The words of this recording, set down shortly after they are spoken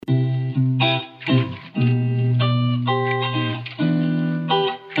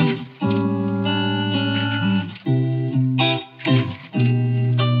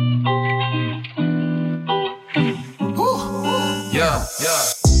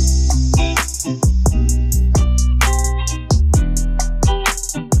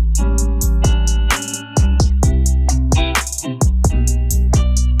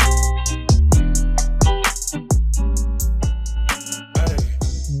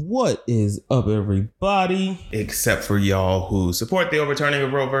What is up, everybody? Except for y'all who support the overturning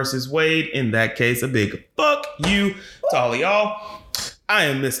of Roe versus Wade. In that case, a big fuck you to all of y'all. I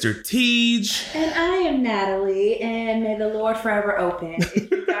am Mr. Tej. And I am Natalie, and may the Lord forever open. If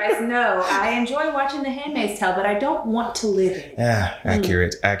you guys know, I enjoy watching The Handmaid's Tale, but I don't want to live it. Yeah,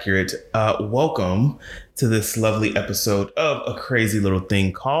 accurate. Welcome to this lovely episode of A Crazy Little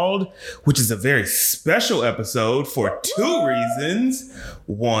Thing Called, which is a very special episode for two reasons.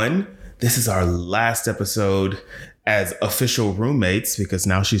 One, this is our last episode as official roommates, because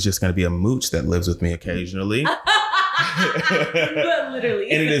now she's just going to be a mooch that lives with me occasionally. But literally.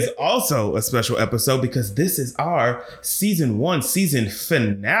 And it is also a special episode because this is our season 1 season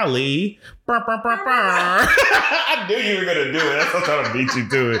finale. I knew you were going to do it. That's what I'm trying to beat you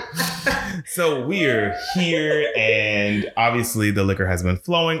to it. So we're here, and obviously the liquor has been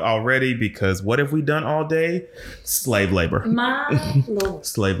flowing already because what have we done all day? Slave labor. My Lord.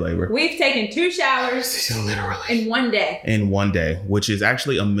 Slave labor. We've taken 2 showers literally in one day. In one day, which is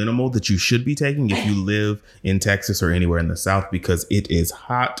actually a minimal that you should be taking if you live in Texas or anywhere in the South, because it is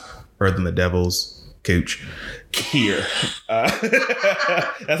hotter than the devil's cooch here.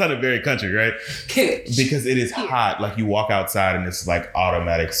 That sounded very country, right? Cooch. Because it is hot. Like you walk outside and it's like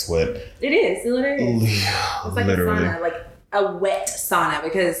automatic sweat. It is. It literally is. It's like Literally. a sauna, like a wet sauna,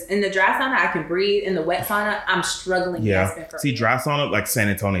 because in the dry sauna I can breathe. In the wet sauna, I'm struggling. Yeah. See, dry sauna, like San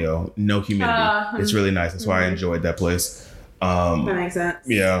Antonio, no humidity. It's really nice. That's why I enjoyed that place. That makes sense.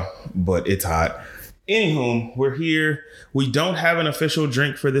 Yeah, but it's hot. Anywho, we're here. We don't have an official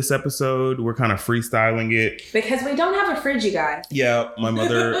drink for this episode. We're kind of freestyling it. Because we don't have a fridge, you guys. Yeah, my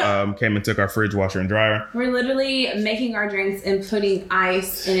mother came and took our fridge washer and dryer. We're literally making our drinks and putting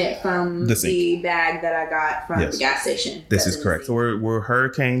ice in it from the bag that I got from the gas station. This is correct. So we're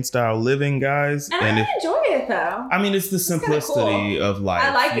hurricane style living, guys. And I enjoy it, though. I mean, it's the simplicity of life.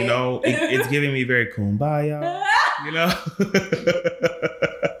 I like it. You know, it's giving me very kumbaya. You know?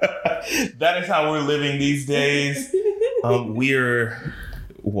 That is how we're living these days.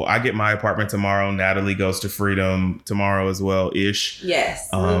 I get my apartment tomorrow. Natalie goes to Freedom tomorrow as well, ish. Yes.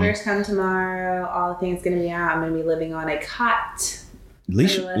 Movers come tomorrow. All the things going to be out. I'm going to be living on a cot. At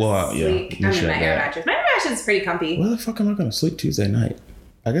least, my air mattress. My air mattress is pretty comfy. Where the fuck am I going to sleep Tuesday night?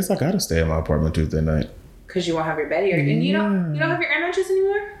 I guess I got to stay in my apartment Tuesday night. Because you won't have your bed here. And you don't have your air mattress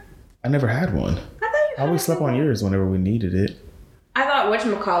anymore? I never had one. I always slept on yours whenever we needed it. I thought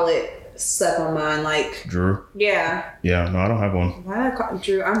whatchamacallit slept on mine, like Drew. Yeah. Yeah, no, I don't have one. Why did I call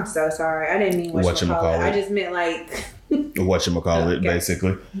Drew? I'm so sorry. I didn't mean whatchamacallit. I just meant like whatchamacallit,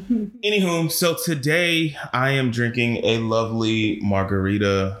 basically. Anywho, so today I am drinking a lovely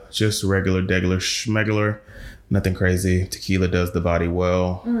margarita, just regular, degular, schmegular. Nothing crazy. Tequila does the body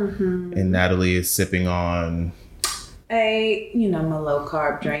well. Mm-hmm. And Natalie is sipping on my low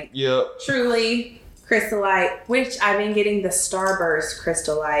carb drink. Yep. Truly. Crystal Light, which I've been getting the Starburst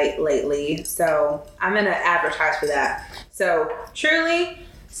Crystal Light lately. So I'm going to advertise for that. So truly,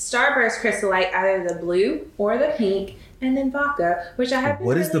 Starburst Crystal Light, either the blue or the pink, and then vodka, which I have.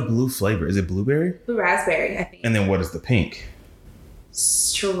 What is the blue flavor? Is it blueberry? Blue raspberry, I think. And then what is the pink?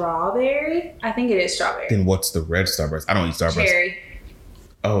 Strawberry? I think it is strawberry. Then what's the red Starburst? I don't eat Starburst. Cherry.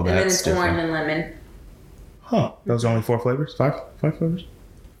 Oh, that's different. And then it's orange and lemon. Huh. Those are only 4 flavors? 5 flavors?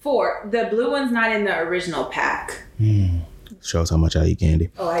 4. The blue one's not in the original pack. Shows how much I eat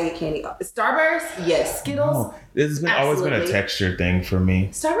candy. Oh, I eat candy. Starburst? Yes. Skittles? No, this has always been a texture thing for me.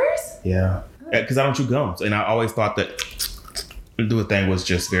 Starburst? Yeah. Because I don't chew gums. And I always thought that the thing was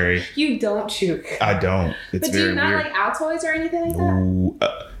just very... You don't chew gum. I don't. It's but do you not like Altoids or anything like that? Ooh,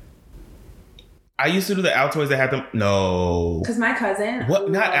 I used to do the Altoids that had them. No. Because my cousin. What?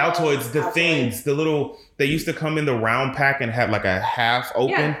 Not Altoids. The things. The little. They used to come in the round pack and have like a half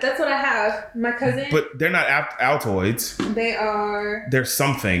open. Yeah, that's what I have. My cousin. But they're not Altoids. They are. They're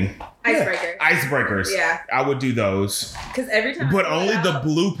something. Icebreakers. Yeah. Icebreakers. Yeah. I would do those. Because every time. But only the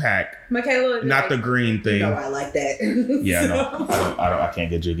blue pack. Michaela would be not the green thing. No, I like that. Yeah, no. I can't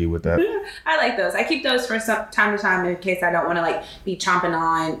get jiggy with that. I like those. I keep those for some time to time in case I don't want to be chomping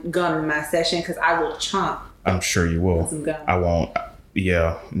on gum in my session, because I will chomp. I'm sure you will. Some gum. I won't.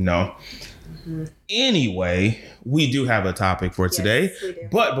 Yeah, no. Mm-hmm. Anyway, we do have a topic for today. Yes, we do.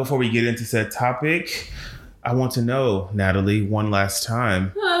 But before we get into said topic, I want to know, Natalie, one last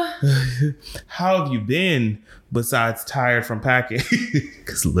time, how have you been besides tired from packing?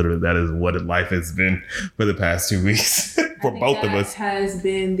 Because literally that is what life has been for the past 2 weeks for both of us. Has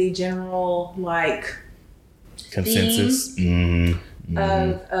been the general consensus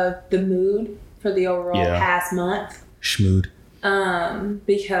of the mood for the overall past month. Schmood.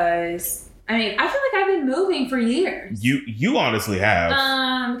 Because I feel like I've been moving for years. You honestly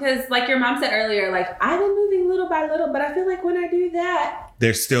have. because like your mom said earlier, like I've been moving little by little, but I feel like when I do that,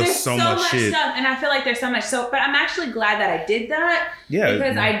 there's still so much shit. Stuff, and I feel like there's so much. So, but I'm actually glad that I did that. Yeah.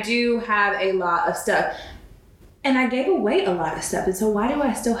 Because I do have a lot of stuff. And I gave away a lot of stuff. And so why do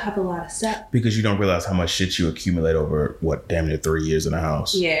I still have a lot of stuff? Because you don't realize how much shit you accumulate over, damn near 3 years in a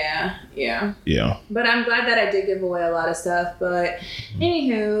house. Yeah. But I'm glad that I did give away a lot of stuff. But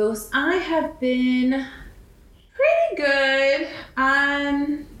anywho, I have been pretty good.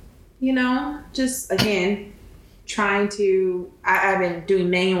 Just, again, trying to... I've been doing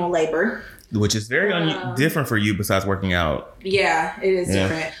manual labor. Which is very different for you besides working out. Yeah, it is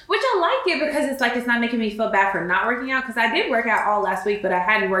different. Which I like it because it's like it's not making me feel bad for not working out. Because I did work out all last week, but I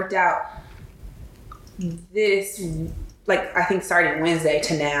hadn't worked out this, like, I think starting Wednesday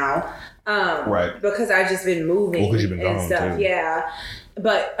to now. Right. Because I've just been moving because you've been and gone, stuff. too. Yeah.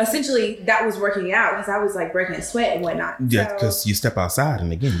 But essentially, that was working out because I was like breaking a sweat and whatnot. Yeah, because you step outside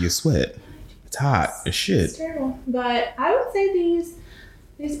and again, you sweat. It's hot as shit. It's terrible. But I would say these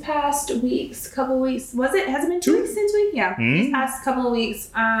past couple weeks, has it been 2 weeks since we? Yeah. Mm-hmm. These past couple of weeks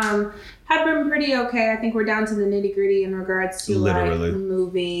have been pretty okay. I think we're down to the nitty gritty in regards to Literally. like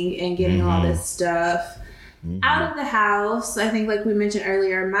moving and getting all this stuff out of the house. I think like we mentioned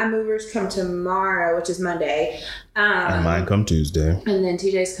earlier, my movers come tomorrow, which is Monday. And mine come Tuesday. And then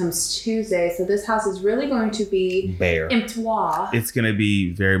TJ's comes Tuesday. So this house is really going to be bare. Empty. It's going to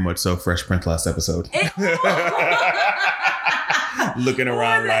be very much so Fresh Prince last episode. Looking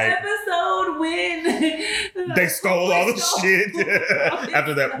around like episode when they stole all the shit.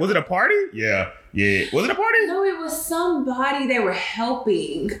 After that, was it a party? Yeah. Was it a party? No, it was somebody they were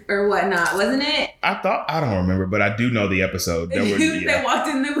helping or whatnot, wasn't it? I don't remember, but I do know the episode. They walked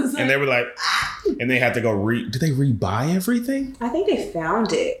in, there was like, and they were like, and they had to go did they rebuy everything? I think they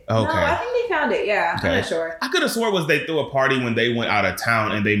found it. Okay. No, I think they found it. Yeah, okay. I'm not sure. I could have swore it was they threw a party when they went out of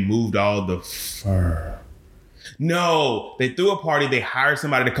town and they moved all the fur. No, they threw a party. They hired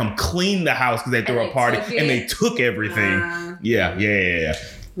somebody to come clean the house because they threw a party and they took everything. Yeah.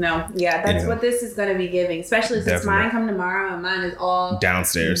 No, that's what this is going to be giving, especially since mine come tomorrow and mine is all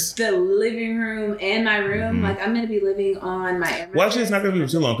downstairs. The living room and my room. Mm-hmm. Like I'm going to be living on my. Well, actually, it's not going to be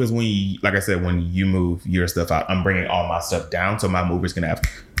for too long because when you move your stuff out, I'm bringing all my stuff down, so my mover's going to have.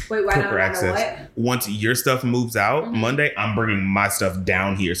 Wait, why quicker access. What? Once your stuff moves out Monday, I'm bringing my stuff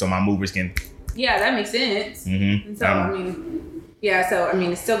down here, so my movers can. Yeah, that makes sense. Mm-hmm. And so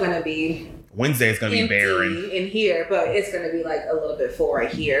it's still going to be. Wednesday is going to be barren in here, but it's going to be like a little bit full right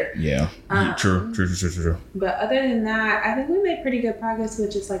here. Yeah. True. But other than that, I think we made pretty good progress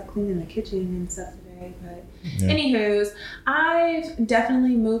with just like cleaning the kitchen and stuff today. But anywho's, I've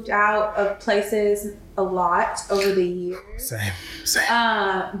definitely moved out of places a lot over the years. Same.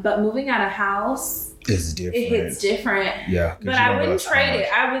 But moving out of house. It's different. It hits different. Yeah. But I wouldn't trade it.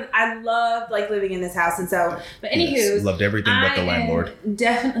 I loved like living in this house. And so, but anywho. Loved everything but the landlord.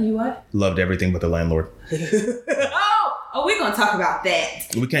 Definitely what? Loved everything but the landlord. Oh, we're going to talk about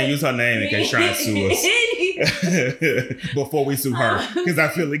that. We can't use her name in case she's trying to sue us. Before we sue her. Because I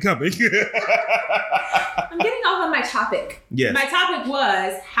feel it coming. I'm getting off on my topic. Yes. My topic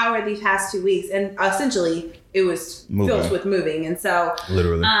was, how are these past 2 weeks? And essentially, it was filled with moving. And so,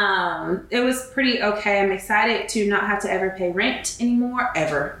 literally, it was pretty okay. I'm excited to not have to ever pay rent anymore,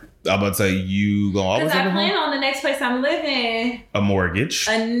 ever. I'm about to say, you gonna always because I plan on the next place I'm living a mortgage.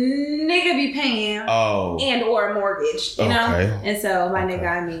 A nigga be paying and or a mortgage, you know? And so my nigga,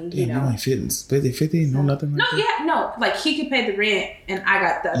 I mean, you know. You ain't 50, no nothing like that? No, like he could pay the rent and I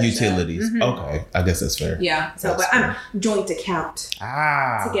got the other utilities. Mm-hmm. Okay, I guess that's fair. Yeah, so that's but fair. I'm joint account.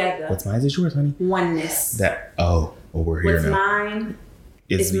 Together. What's mine is yours, honey? Oneness. We're here What's now. Mine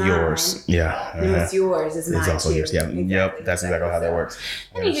is yours. Mine. Yeah. And what's yours is mine. It's also too. yours. Yeah. Exactly. Yep. That's exactly how that works.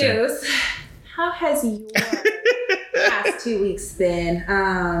 Anyways, how has your past 2 weeks been?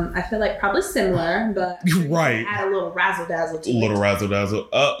 I feel like probably similar, but right. Add a little razzle dazzle to it. Razzle dazzle.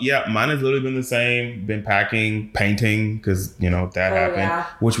 Yeah, mine has literally been the same. Been packing, painting, because that happened. Yeah.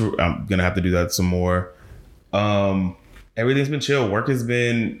 Which I'm gonna have to do that some more. Everything's been chill. Work has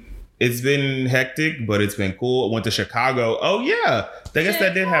been. It's been hectic, but it's been cool. I went to Chicago. Oh yeah, I guess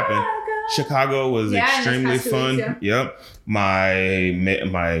that did happen. Chicago was extremely fun. Weeks, Yep.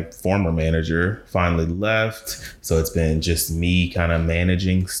 My former manager finally left, so it's been just me kind of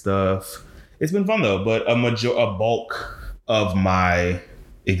managing stuff. It's been fun though, but a bulk of my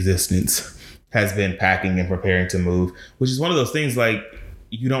existence has been packing and preparing to move, which is one of those things like.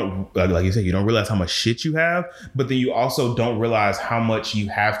 You don't, like you said, you don't realize how much shit you have, but then you also don't realize how much you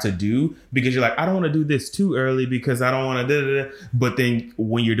have to do because you're like, I don't want to do this too early because I don't want to, but then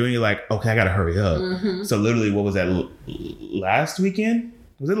when you're doing it, like, okay, I got to hurry up. Mm-hmm. So literally, what was that last weekend?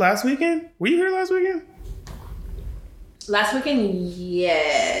 Was it last weekend? Were you here last weekend? Last weekend,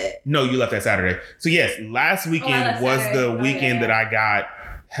 yeah. No, you left that Saturday. So yes, last weekend was Saturday. the weekend that I got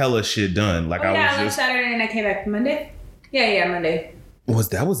hella shit done. Like I left Saturday and I came back Monday. Yeah, Monday.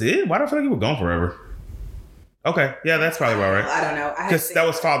 Was it? Why do I feel like you were gone forever? Okay, yeah, that's probably about right. I don't know. Because that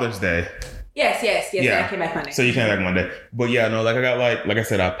was Father's Day. Yes. Yeah. I came back Monday. So you came back Monday. But yeah, no, like I got like I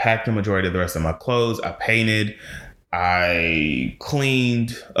said, I packed the majority of the rest of my clothes. I painted. I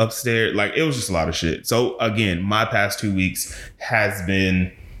cleaned upstairs. Like it was just a lot of shit. So again, my past 2 weeks has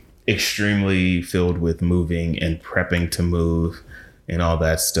been extremely filled with moving and prepping to move and all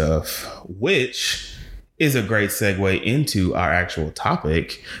that stuff, which is a great segue into our actual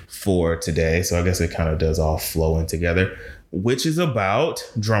topic for today. So I guess it kind of does all flow in together, which is about,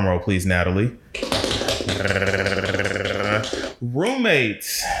 drumroll please, Natalie,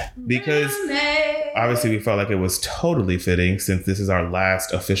 roommates. Because obviously we felt like it was totally fitting since this is our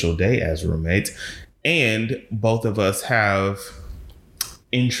last official day as roommates. And both of us have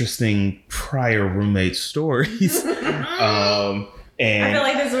interesting prior roommate stories. And I feel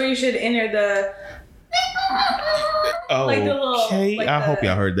like this is where you should enter the... Oh, like the little, okay. like I hope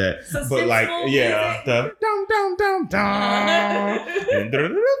y'all heard that. But like, yeah, the dum dum dum dum,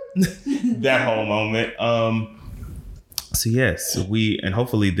 that whole moment. So yes, and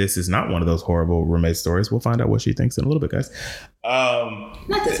hopefully this is not one of those horrible roommate stories. We'll find out what she thinks in a little bit, guys.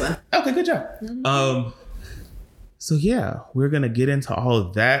 Not this one. Okay, good job. Mm-hmm. So yeah, we're gonna get into all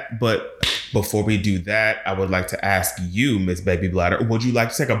of that, but before we do that, I would like to ask you, Miss Baby Bladder, would you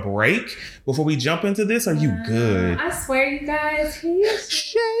like to take a break before we jump into this? Are you good? I swear, you guys, he's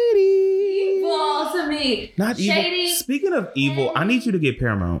shady. Evil to me. Not shady. Evil. Speaking of evil, I need you to get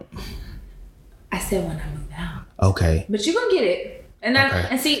Paramount. I said when I move out. Okay. But you're gonna get it.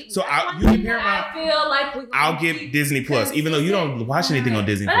 And see, so you get Paramount. I feel like I'll get Disney Plus, even though you don't watch anything on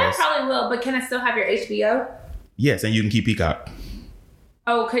Disney Plus. I probably will, but can I still have your HBO? Yes, and you can keep Peacock.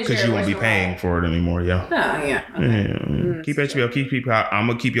 Oh, because you won't be paying for it anymore, yeah. Oh, yeah. Okay. Keep HBO, keep Peacock. I'm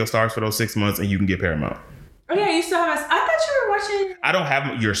gonna keep your Stars for those 6 months, and you can get Paramount. Oh yeah, you still have us. I thought you were watching. I don't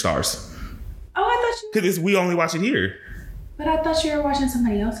have your Stars. Oh, I thought you. Because we only watch it here. But I thought you were watching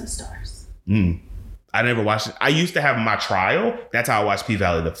somebody else's Stars. I never watched it. I used to have my trial. That's how I watched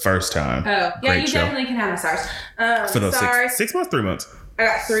P-Valley the first time. Oh, yeah, you definitely can have my Stars. For those 6 months, 3 months. I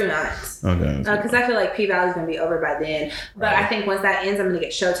got 3 months. Okay. Because I feel like P-Valley's going to be over by then. But I think once that ends, I'm going to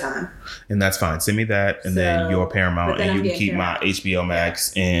get Showtime. And that's fine. Send me that and then your Paramount. And you can keep my HBO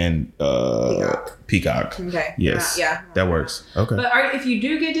Max and Peacock. Okay. Yes. Yeah. That works. Okay. But if you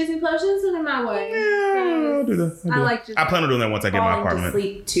do get Disney Plus, just send it my way. Yeah, I'll do that. I plan on doing that once I get my apartment.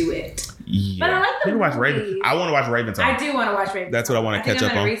 Sleep to it. Yeah. But I like the You can watch Raven. I want to watch Raven. I do want to watch Raven. That's what I want to catch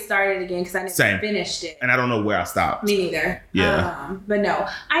up on. I'm going to restart it again because I never finished it. And I don't know where I stopped. Me neither. Yeah. But no,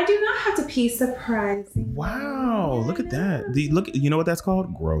 I do not have to pee. Surprising. Wow. Look at that. You know what that's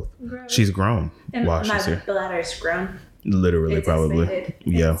called? Growth. She's grown. And while she's here. My bladder's grown. Literally, it's probably. Expanded.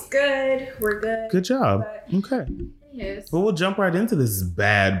 Yeah. It's good. We're good. Good job. Okay. Yes. Well, we'll jump right into this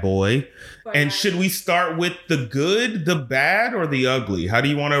bad boy. And should we start with the good, the bad, or the ugly? How do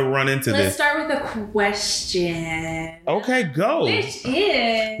you want to run into this? Let's start with a question. Okay, go. Which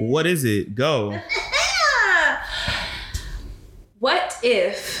is... What is it? Go. What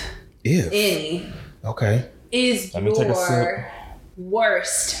if any okay is your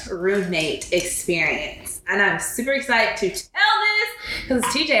worst roommate experience? And I'm super excited to tell this because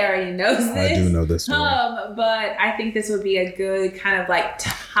TJ already knows this. I do know this story. But I think this would be a good kind of like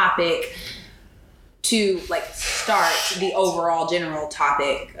topic to like start the overall general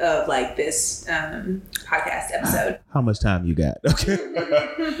topic of like this podcast episode. How much time you got? Okay.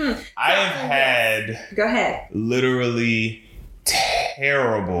 I have had go ahead. Literally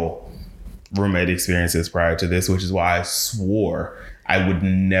terrible roommate experiences prior to this, which is why I swore I would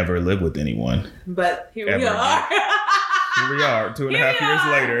never live with anyone. But here we are. Here we are, 2.5 years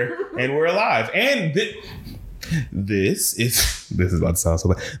later, and we're alive. And this is about to sound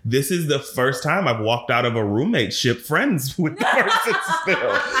so bad. This is the first time I've walked out of a roommate ship friends with the person still.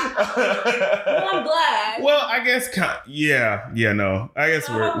 Well, I'm glad. Well, I guess, no. I guess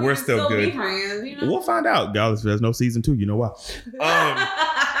we're still good. Friends, you know? We'll find out. Y'all, if there's no season 2, you know why.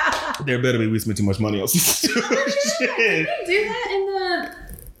 There better be. We spent too much money on season 2. Did we do that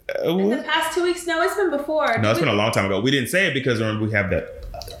in the past 2 weeks? No, it's been before. No, it's been a long time ago. We didn't say it because remember we have that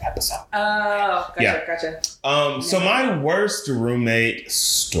other episode. Oh, gotcha. So my worst roommate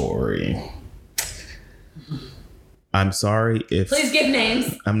story. I'm sorry if... Please give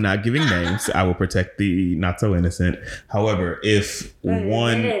names. I'm not giving names. I will protect the not so innocent. However, if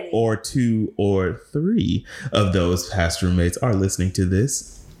one or two or three of those past roommates are listening to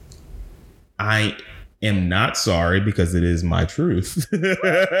this, I am not sorry because it is my truth.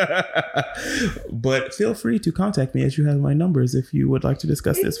 But feel free to contact me as you have my numbers if you would like to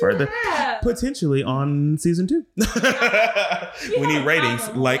discuss this further. Potentially on season 2. We need ratings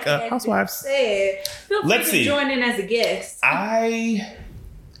like Housewives. Feel free to join in as a guest.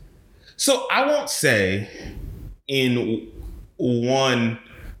 So I won't say in one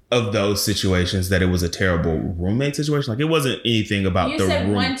of those situations that it was a terrible roommate situation. Like, it wasn't anything about the room. You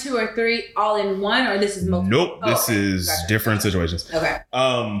said 1, 2, or 3 all in one, or this is multiple? Nope, this is different situations. Okay.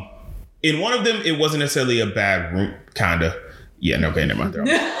 In one of them, it wasn't necessarily a bad room, kinda. Yeah, no, okay, never mind.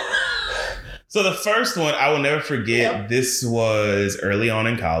 So the first one, I will never forget. Yep. This was early on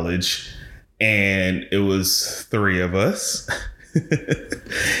in college, and it was 3 of us.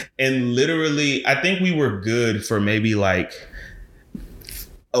 And literally, I think we were good for maybe like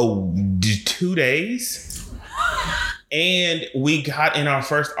 2 days. And we got in our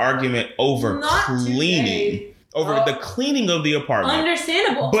first argument over cleaning. Over the cleaning of the apartment.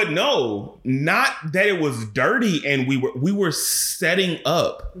 Understandable. But no, not that it was dirty, and we were setting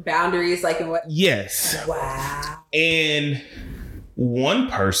up boundaries, like in what? Yes. Oh, wow. And one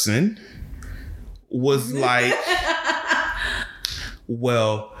person was like,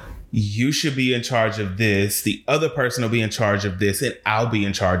 well, you should be in charge of this. The other person will be in charge of this, and I'll be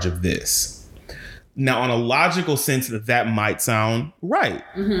in charge of this. Now, on a logical sense, that might sound right.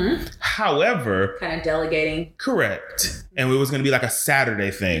 Mm-hmm. However... kind of delegating. Correct. And it was going to be like a Saturday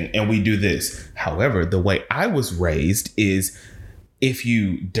thing, and we do this. However, the way I was raised is if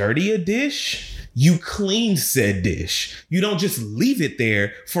you dirty a dish, you clean said dish. You don't just leave it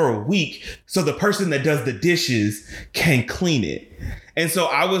there for a week so the person that does the dishes can clean it. And so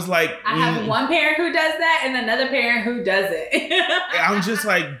I was like... I have one parent who does that and another parent who doesn't. I'm just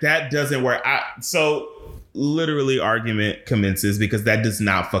like, that doesn't work. So literally argument commences because that does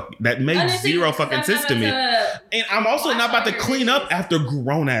not that made zero fucking sense to me. And I'm also not about to clean up after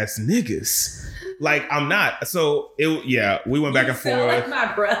grown ass niggas. Like, I'm not. So we went back and forth. Like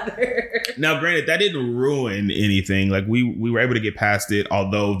my brother. Now, granted, that didn't ruin anything. Like, we were able to get past it.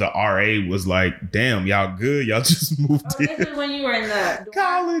 Although the RA was like, "Damn, y'all good? Y'all just moved in." This is when you were in the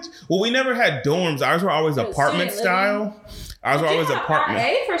college. Well, we never had dorms. Ours were always apartment style. Ours were always apartment.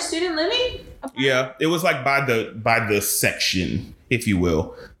 RA for student living? Yeah, it was like by the section, if you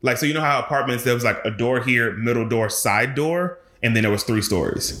will. Like, so you know how apartments, there was like a door here, middle door, side door, and then there was 3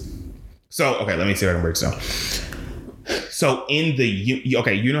 stories. So, okay, let me see if I can break this down. So in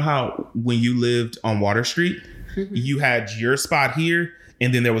you know how when you lived on Water Street, mm-hmm. you had your spot here,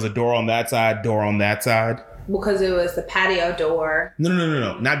 and then there was a door on that side, door on that side? Because it was the patio door.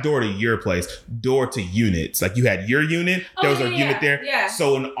 No. Not door to your place. Door to units. Like, you had your unit. There was a unit there. Yeah.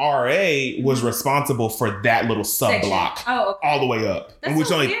 So an RA was responsible for that little sub block. Oh, okay. All the way up. That's which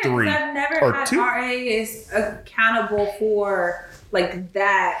so only weird, 3 I've never or had 2. RA is accountable for like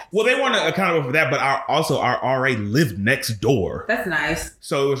that. Well, they weren't accountable for that, but our RA lived next door. That's nice.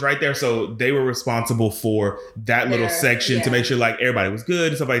 So it was right there. So they were responsible for that little section to make sure like everybody was good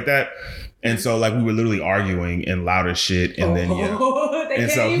and stuff like that. And so like we were literally arguing and loud as shit. And then, I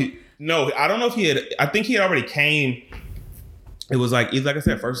don't know if I think he had already came. It was like I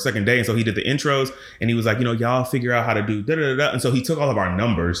said, first or second day. And so he did the intros and he was like, y'all figure out how to do da-da-da-da. And so he took all of our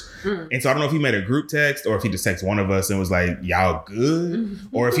numbers. And so I don't know if he made a group text or if he just texted one of us and was like, y'all good?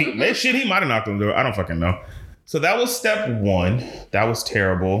 Or if he might have knocked on the door. I don't fucking know. So that was step 1. That was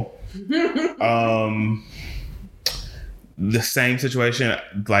terrible. The same situation,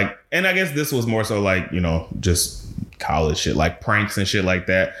 like, and I guess this was more so like, just college shit, like pranks and shit like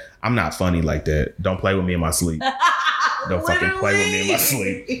that. I'm not funny like that. Don't play with me in my sleep. Don't fucking play with me in my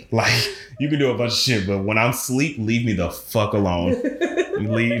sleep. Like, you can do a bunch of shit, but when I'm asleep, leave me the fuck alone.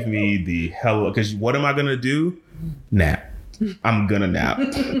 Leave me the hell, because what am I gonna do? Nap. I'm gonna nap.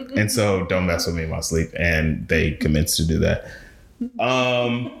 And so don't mess with me in my sleep. And they commenced to do that.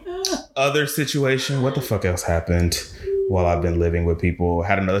 Other situation, what the fuck else happened while I've been living with people?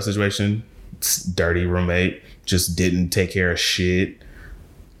 Had another situation, dirty roommate, just didn't take care of shit.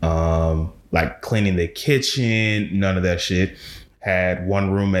 Like cleaning the kitchen, none of that shit. Had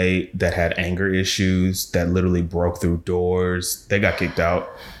one roommate that had anger issues that literally broke through doors. They got kicked out.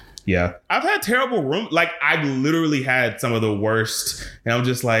 Yeah. I've had terrible like I've literally had some of the worst, and I'm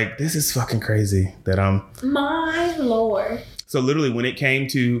just like, this is fucking crazy that I'm... My Lord. So literally when it came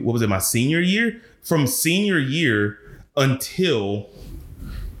to, what was it, my senior year? From senior year until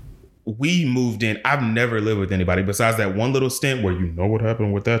we moved in. I've never lived with anybody besides that one little stint where you know what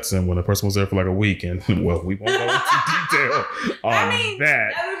happened with that stint when the person was there for like a week. And well, we won't go into detail on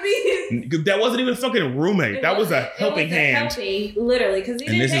that. That would be. That wasn't even a fucking roommate. That was a helping hand. Literally, because he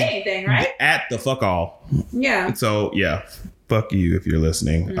didn't say anything, right? At the fuck all. Yeah. So yeah, fuck you if you're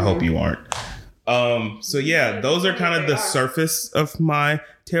listening. Mm-hmm. I hope you aren't. So yeah, those are kind of the surface of my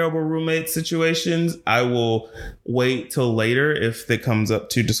terrible roommate situations. I will wait till later if it comes up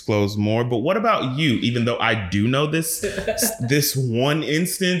to disclose more. But what about you? Even though I do know this one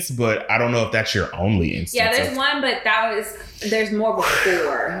instance, but I don't know if that's your only instance. Yeah, there's one, but there's more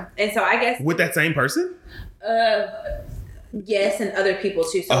before. And so I guess with that same person? Yes, and other people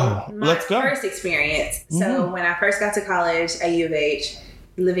too. So my first experience. Mm-hmm. So when I first got to college at U of H,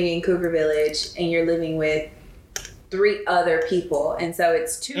 living in Cougar Village, and you're living with 3 other people, and so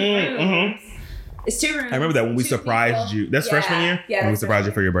it's 2 rooms. Mm-hmm. It's 2 rooms. I remember that when we surprised you. That's freshman year? Yeah. When we surprised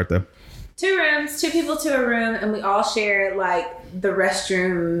you for your birthday. 2 rooms, 2 people to a room, and we all share like the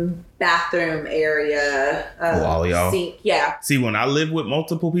restroom, bathroom area. All y'all. Sink. Yeah. See, when I lived with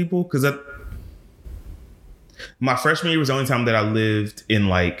multiple people, because my freshman year was the only time that I lived in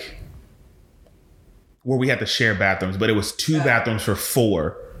like where we had to share bathrooms, but it was 2 bathrooms for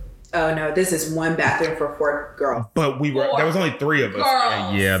 4. Oh no, this is 1 bathroom for 4 girls. But there was only 3 of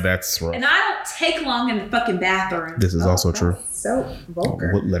us. Yeah, that's right. And I don't take long in the fucking bathroom. This is also true. So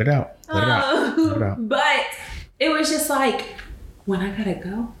vulgar. Let it out. Let it out. But it was just like, when I gotta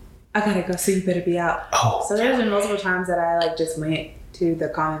go, so you better be out. Oh. So there's been multiple times that I like just went to the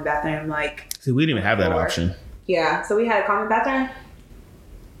common bathroom, like. See, we didn't even have that option. Yeah, so we had a common bathroom.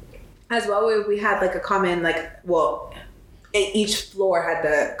 As well, we had like a common, like, well, each floor had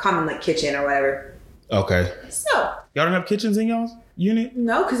the common like kitchen or whatever. Okay. So. Y'all don't have kitchens in y'all's unit?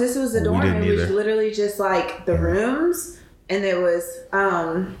 No, because this was the dorm. It was literally just like the rooms, and there was,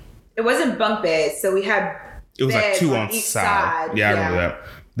 it wasn't bunk beds, so we had. It was like 2 on each side. Yeah, I remember that.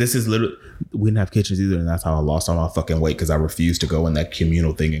 This is literally, we didn't have kitchens either, and that's how I lost all my fucking weight because I refused to go in that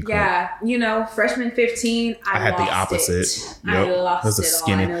communal thing. And freshman 15, I had the opposite. Yep. I lost it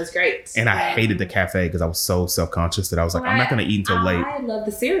skinny. all, and it was great. And I hated the cafe because I was so self-conscious that I was like, I'm not going to eat until late. I love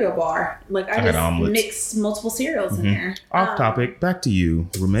the cereal bar. Like, I just mixed multiple cereals in there. Off topic, back to you,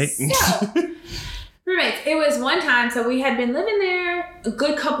 roommate. So, roommates. It was one time, so we had been living there a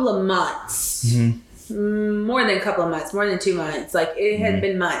good couple of months. Mm-hmm. More than a couple of months, more than 2 months. Like, it had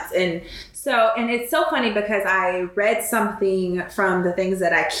been months. And so, and it's so funny because I read something from the things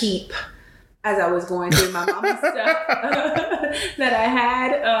that I keep as I was going through my mama's stuff that I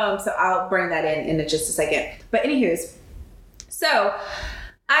had. So I'll bring that in just a second. But anywho's, so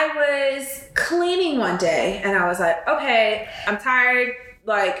I was cleaning one day and I was like, okay, I'm tired.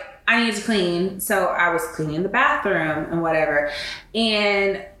 Like, I need to clean. So I was cleaning the bathroom and whatever.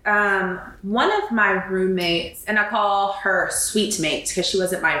 And one of my roommates, and I call her sweet mate because she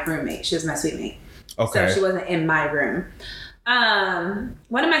wasn't my roommate. She was my sweet mate. Okay. So she wasn't in my room.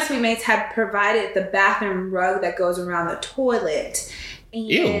 One of my sweet mates had provided the bathroom rug that goes around the toilet. And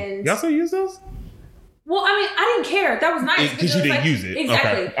ew. Y'all still use those? Well, I mean, I didn't care. That was nice. Because you didn't use it.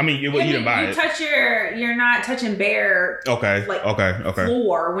 Exactly. Okay. I mean, you didn't buy it. You're not touching bare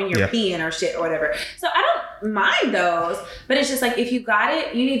floor when you're peeing or shit or whatever. So I don't mind those, but it's just like, if you got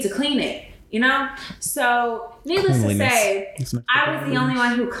it, you need to clean it, you know? So needless to say, I was the only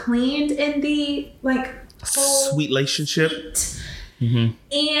one who cleaned in the whole sweet relationship. Mm-hmm.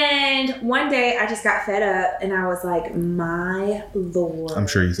 And one day I just got fed up and I was like, my Lord. I'm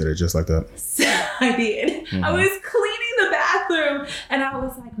sure you said it just like that. So I did. Mm-hmm. I was cleaning the bathroom and I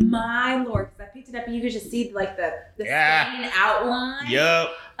was like, my Lord. Because I picked it up and you could just see like the stain outline. Yep.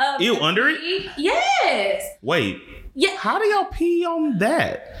 Ew, under it? Yes. Wait. Yeah. How do y'all pee on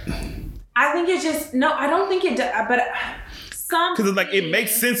that? I think it just, no, I don't think it does. But because it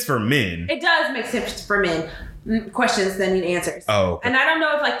makes sense for men. It does make sense for men. Questions that need answers. Oh, okay. And I don't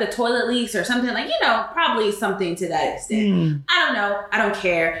know if the toilet leaks or something probably something to that extent. I don't know. I don't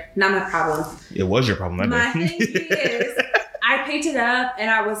care. Not my problem. It was your problem. My thing is, I picked it up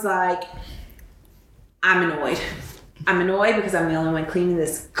and I was like, I'm annoyed. I'm annoyed because I'm the only one cleaning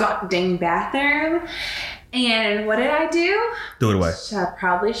this goddamn bathroom. And what did I do? Threw it away. Which I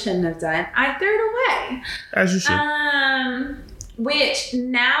probably shouldn't have done. I threw it away. As you should. Which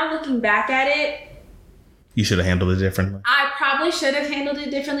now looking back at it, you should have handled it differently. I probably should have handled it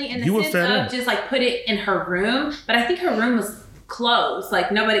differently in the sense of just put it in her room. But I think her room was closed.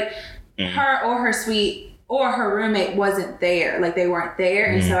 Nobody, her or her suite or her roommate wasn't there. They weren't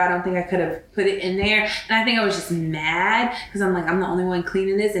there. And so I don't think I could have put it in there. And I think I was just mad because I'm like, I'm the only one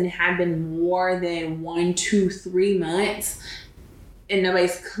cleaning this. And it had been more than 1, 2, 3 months. and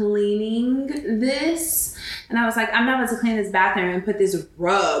nobody's cleaning this. And I was like, I'm not about to clean this bathroom and put this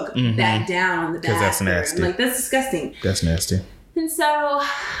rug back down on the bathroom. Because that's nasty. Like, that's disgusting. That's nasty. And so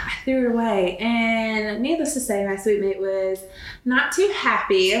I threw it away. And needless to say, my sweet mate was not too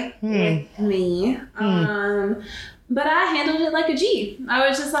happy with me. But I handled it like a G. I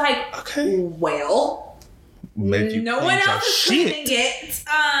was just like, okay, well, maybe no one else is cleaning it.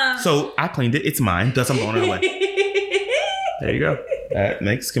 So I cleaned it. It's mine. Thus I'm throwing it away. There you go. That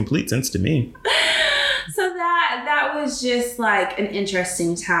makes complete sense to me. So that was just like an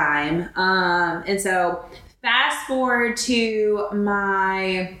interesting time. And so fast forward to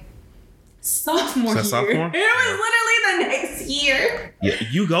my sophomore year. Sophomore? It was literally the next year. Yeah,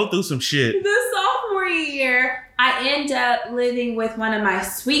 you go through some shit. The sophomore year, I end up living with one of my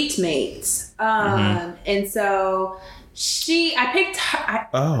suite mates. And so I picked her.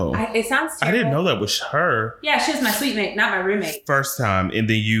 It sounds terrible. I didn't know that was her. Yeah, she was my suite mate, not my roommate. First time, and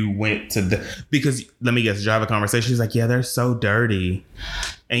then you went to because let me guess, did you have a conversation? She's like, yeah, they're so dirty.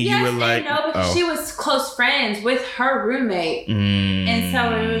 And you were like, no, because she was close friends with her roommate. And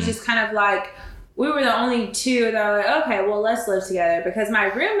so it was just kind of like, we were the only two that were like, okay, well, let's live together. Because my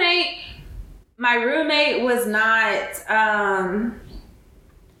roommate was not,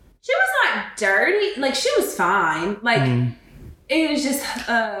 she was not dirty. Like, she was fine. Like, it was just,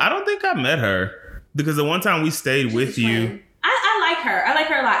 I don't think I met her. Because the one time we stayed with you. I like her. I like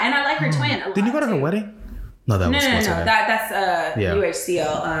her a lot. And I like her twin a lot. Didn't you go to her wedding? No, that was no. That's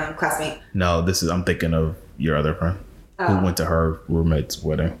UHCL classmate. No, I'm thinking of your other friend who went to her roommate's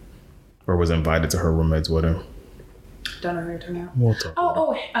wedding or was invited to her roommate's wedding. Don't know who you're talking about. We'll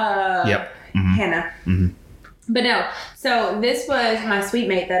talk yep. Hannah. But no, so this was my suite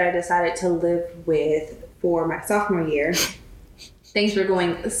mate that I decided to live with for my sophomore year. Things were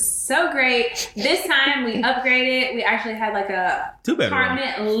going so great. This time we upgraded. We actually had like a 2-bedroom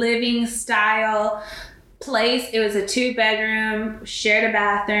apartment living style place. It was a 2-bedroom, shared a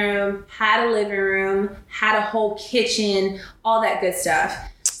bathroom, had a living room, had a whole kitchen, all that good stuff.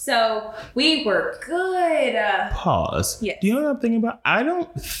 So we were good. Pause. Yeah. Do you know what I'm thinking about? I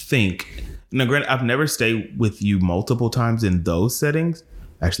don't think. Now, granted, I've never stayed with you multiple times in those settings.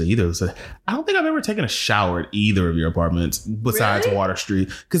 Actually, either of those. I don't think I've ever taken a shower at either of your apartments besides Really? Water Street,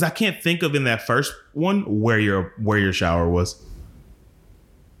 because I can't think of in that first one where your shower was.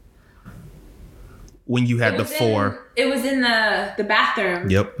 When you had the 4. It was in the bathroom.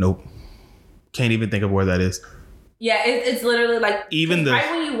 Yep. Nope. Can't even think of where that is. Yeah, it's literally like even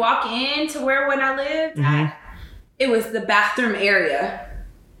right when you walk into when I lived, it was the bathroom area.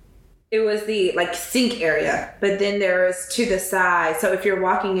 It was the like sink area, but then there was to the side. So if you're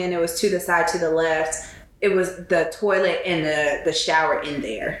walking in, it was to the side, to the left. It was the toilet and the shower in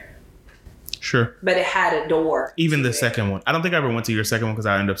there. Sure. But it had a door. Even the second one. I don't think I ever went to your second one because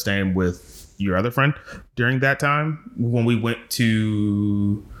I ended up staying with your other friend during that time when we went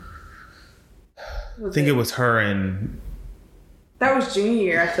to. I think it was her and. That was junior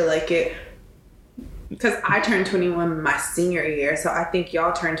year. I feel like it. Because I turned 21 my senior year, so I think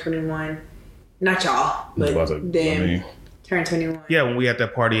y'all turned 21. Not y'all, but them turned 21. Yeah, when we had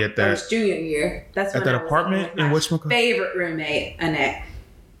that party at that. That was junior year. That's when at that apartment in whatchamacallit? Favorite roommate, Annette.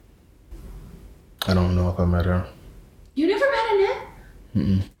 I don't know if I met her. You never met Annette?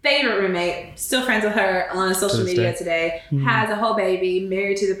 Mm-mm. Favorite roommate, still friends with her on social media today. Has a whole baby,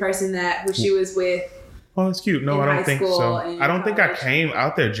 married to the person who she was with. Oh, that's cute. No, I don't think so. I don't think I came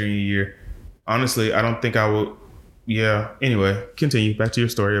out there junior year. Honestly, I don't think I would. Yeah. Anyway, continue. Back to your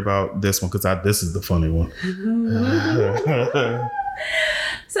story about this one, because this is the funny one.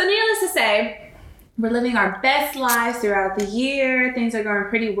 So needless to say, we're living our best lives throughout the year. Things are going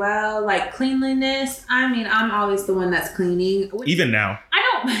pretty well. Like cleanliness. I mean, I'm always the one that's cleaning. Even now. I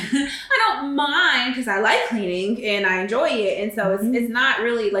don't mind because I like cleaning and I enjoy it. And so it's not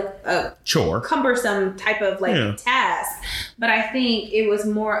really like a chore, cumbersome type of task. But I think it was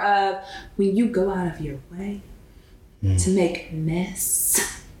more of when you go out of your way to make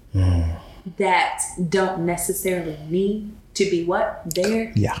mess that don't necessarily need to be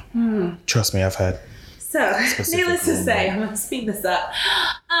there. Yeah. Trust me, I've had. So, needless to say, I'm going to speed this up.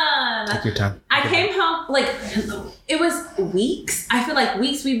 Take your time. I came home, it was weeks. I feel like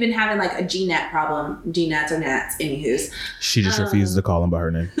weeks we've been having a GNAT problem. GNATs or NATs, anywho's. She just refuses to call him by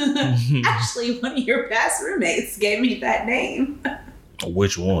her name. Actually, one of your past roommates gave me that name.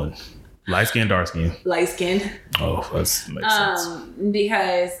 Which one? Light skin, dark skin? Light skin. Oh, that makes sense.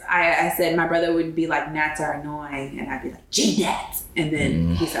 Because I said my brother would be like, Nats are annoying. And I'd be like, GNATs. And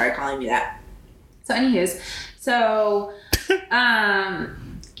then he started calling me that. So, anywho's,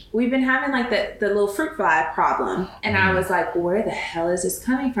 we've been having like the little fruit fly problem. And I was like, where the hell is this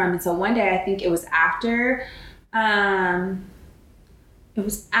coming from? And so one day, I think it was after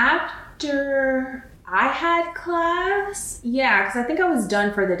I had class. Yeah, because I think I was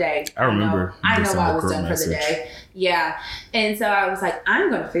done for the day. I remember. I know I was done for the day. Yeah. And so I was like, I'm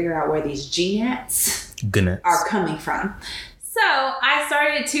going to figure out where these G-nets are coming from. So I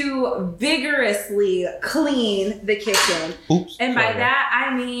started to vigorously clean the kitchen. Oops, and by that,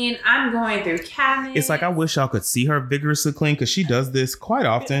 I mean, I'm going through cabinets. It's like I wish y'all could see her vigorously clean because she does this quite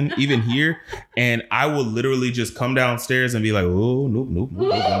often, even here. And I will literally just come downstairs and be like, oh, nope, go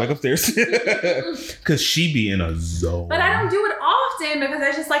back upstairs. Because she be in a zone. But I don't do it often because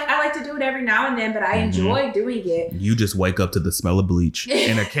I like to do it every now and then, but I enjoy doing it. You just wake up to the smell of bleach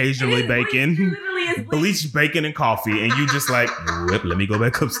and occasionally bacon. Bleach, bacon, and coffee. And you just like, whip, let me go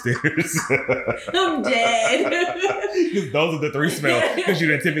back upstairs. I'm dead. Those are the three smells. Because you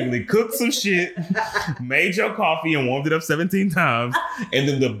done typically cooked some shit, made your coffee and warmed it up 17 times, and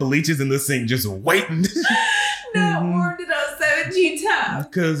then the bleach is in the sink just waiting. No, warmed it up 17 times.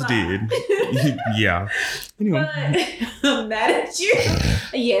 Because did. Yeah. Anyway. But I'm mad at you.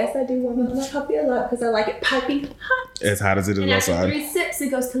 Yes, I do warm up my coffee a lot because I like it piping hot. As hot as it is and outside. After 3 sips, it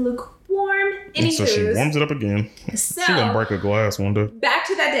goes to lukewarm. Anywho, so she warms it up again. So, she gonna break a glass one day. Back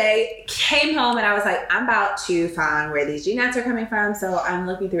to that day, came home and I was like, I'm about to find where these G-nuts are coming from. So I'm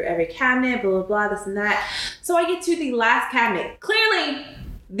looking through every cabinet, blah, blah, blah, this and that. So I get to the last cabinet. Clearly,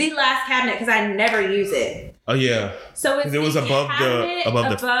 the last cabinet because I never use it. Oh yeah. So it's it was above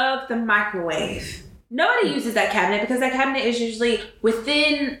the microwave. Nobody uses that cabinet because that cabinet is usually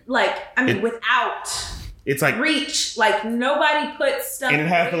within, without. It's like reach. Like nobody puts stuff. And it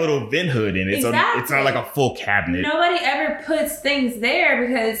has a little vent hood in it. Exactly. So it's not like a full cabinet. Nobody ever puts things there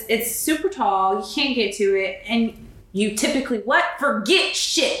because it's super tall. You can't get to it. And you typically forget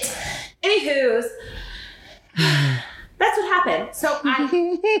shit. Anywho's, that's what happened. So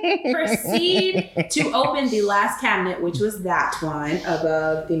I proceed to open the last cabinet, which was that one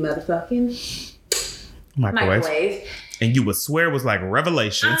above the motherfucking microwave. And you would swear it was like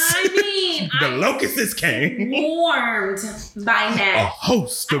Revelations. I mean, the locusts came. Warmed by now. A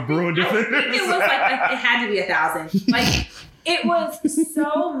host of brewing defenders. It was like, it had to be 1,000. Like, it was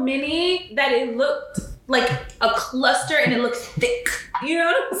so many that it looked like a cluster and it looked thick. You know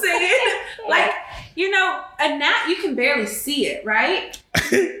what I'm saying? Like, a gnat, you can barely see it, right?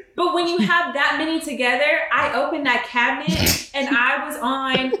 But when you have that many together, I opened that cabinet and I was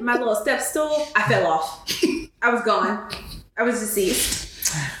on my little step stool. I fell off. I was gone. I was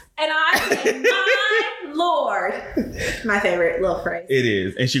deceased. And I said, my Lord. My favorite little phrase. It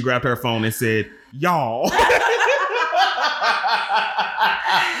is. And she grabbed her phone and said, y'all.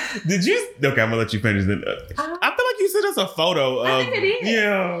 Did you? Okay, I'm going to let you finish it. I feel like you sent us a photo of. I think I did.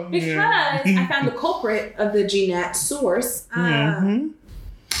 Yeah. Because I found the culprit of the G-nat source.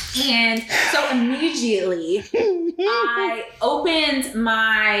 And so immediately I opened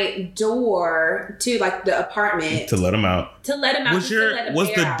my door to like the apartment to let him out. Was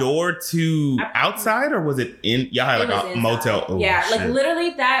the door to outside or was it in? Y'all had like a motel. Oh, yeah, shit. Like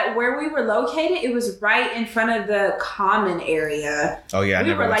literally that where we were located. It was right in front of the common area. Oh yeah,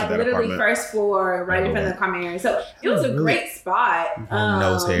 we were like literally apartment. First floor, right in front of the common area. So it was a great spot.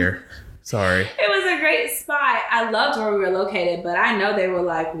 Nose hair. Sorry. It was a great spot. I loved where we were located, but I know they were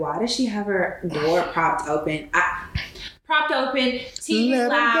like, why does she have her door propped open? Propped open, TV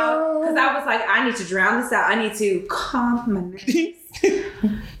loud. Because I was like, I need to drown this out. I need to calm my nerves.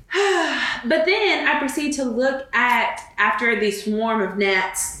 But then I proceed to look at, after the swarm of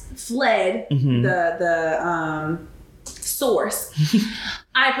gnats fled the source,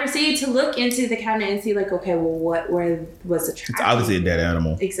 I proceeded to look into the cabinet and see like, okay, well, where was the trash? It's obviously a dead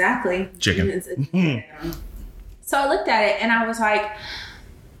animal. Exactly. Chicken. It's a dead animal. So I looked at it and I was like,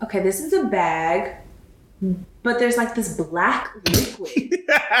 okay, this is a bag, but there's like this black liquid.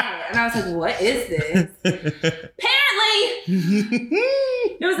 And I was like, what is this? Apparently,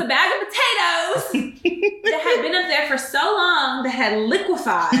 it was a bag of potatoes that had been up there for so long that had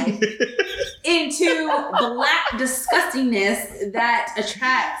liquefied into black disgustingness that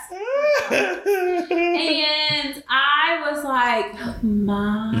attracts. And I was like,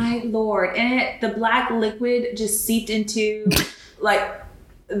 my Lord. And the black liquid just seeped into like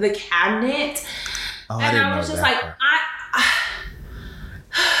the cabinet. Oh, and I was just like,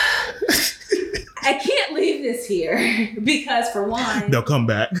 I can't leave this here because for one, they'll come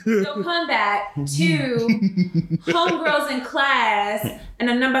back. Two, homegirls in class, and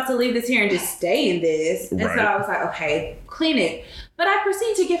I'm not about to leave this here and just stay in this. And so I was like, okay, clean it. But I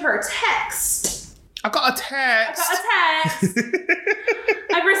proceed to give her a text. I got a text.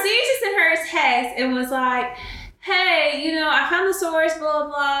 I I proceeded to send her a text and was like, hey, I found the source, blah,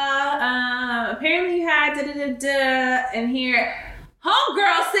 blah. Apparently you had da-da-da-da. And here,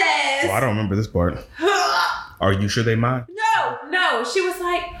 homegirl says... Oh, I don't remember this part. Are you sure they mind? No. She was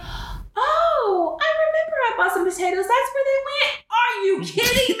like, oh, I remember I bought some potatoes. That's where they went. Are you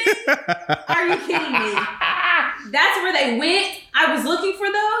kidding me? Are you kidding me? That's where they went? I was looking for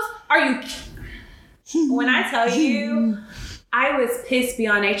those? Are you... When I tell you... I was pissed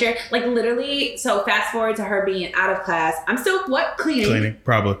beyond nature. Like, literally, so fast forward to her being out of class. I'm still, cleaning? Cleaning,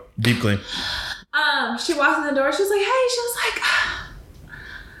 probably. Deep clean. She walks in the door. She was like, hey. She was like,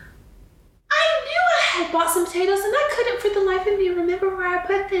 I knew I had bought some potatoes, and I couldn't for the life of me remember where I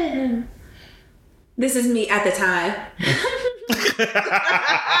put them. This is me at the time. I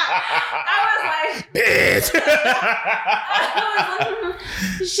was like, bitch.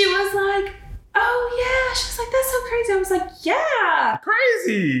 She was like, oh yeah. She was like, that's so crazy. I was like, yeah.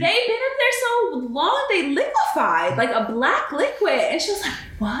 Crazy. They've been up there so long, they liquefied like a black liquid. And she was like,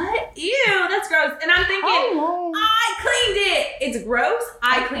 what? Ew, that's gross. And I'm thinking, I cleaned it. It's gross.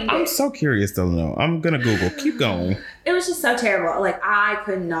 I cleaned it. I'm so curious to know. I'm going to Google. Keep going. It was just so terrible. Like, I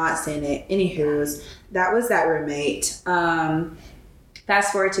could not stand it. Anywho's, that was that roommate.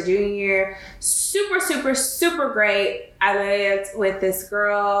 Fast forward to junior year, super, super, super great. I lived with this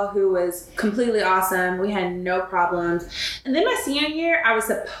girl who was completely awesome. We had no problems. And then my senior year, I was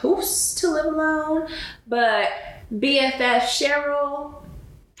supposed to live alone, but BFF Cheryl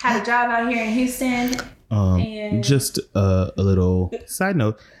had a job out here in Houston. And just a little side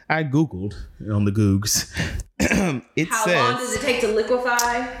note. I Googled on the Googs. How long does it take to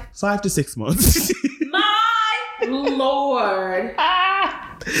liquefy? 5 to 6 months. My Lord.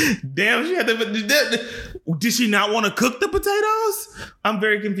 Damn, she had did she not want to cook the potatoes? I'm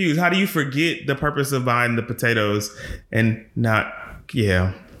very confused. How do you forget the purpose of buying the potatoes and not,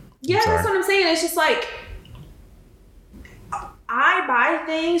 yeah. Yeah, that's what I'm saying. It's just like, I buy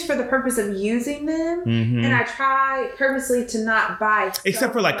things for the purpose of using them, and I try purposely to not buy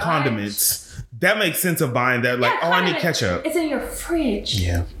except for like much. Condiments. That makes sense of buying that. Like, I need ketchup. It's in your fridge.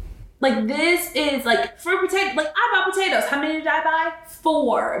 Yeah. Like, this is like for potato. Like, I bought potatoes. How many did I buy?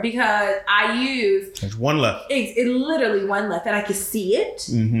 4, because I used. There's one left. It's literally one left, and I can see it.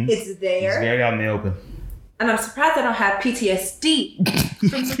 It's there. It's there out in the open. And I'm surprised I don't have PTSD from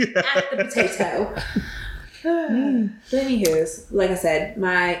looking at the potato. But anywho's, like I said,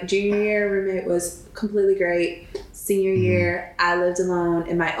 my junior year roommate was completely great. Senior year, I lived alone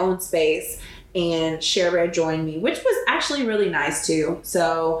in my own space. And Cherry joined me, which was actually really nice too.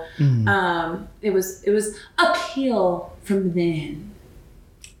 So it was uphill from then.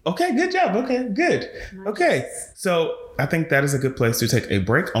 Okay, good job. Okay, good. Okay, so I think that is a good place to take a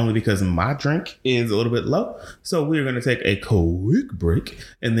break, only because my drink is a little bit low. So we're going to take a quick break,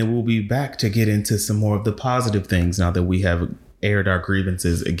 and then we'll be back to get into some more of the positive things now that we have aired our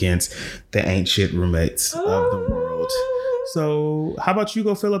grievances against the ain't shit roommates of the world. So how about you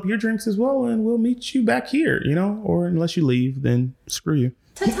go fill up your drinks as well, and we'll meet you back here, or unless you leave, then screw you.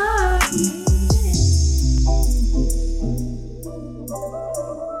 Ta-ta!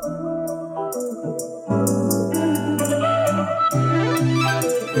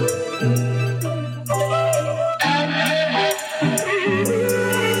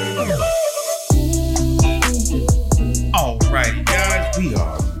 Alrighty, guys, we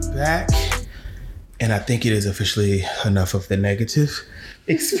are back. And I think it is officially enough of the negative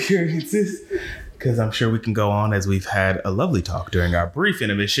experiences, because I'm sure we can go on, as we've had a lovely talk during our brief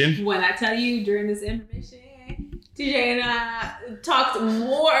intermission. When I tell you during this intermission, TJ and I talked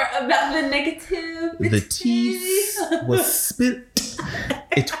more about the negative. The tea was spit.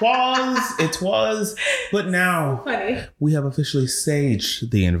 It was. But now we have officially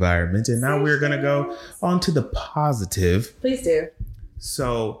saged the environment, and now we're going to go on to the positive. Please do.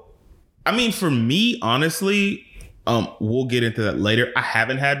 So, I mean, for me, honestly, we'll get into that later. I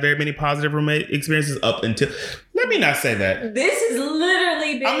haven't had very many positive roommate experiences up until. Let me not say that. This is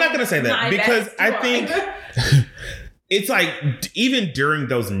literally been. I'm not gonna say that because I think it's like even during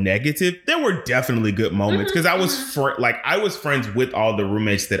those negative, there were definitely good moments because I was I was friends with all the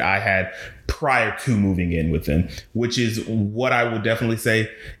roommates that I had prior to moving in with them, which is what I would definitely say.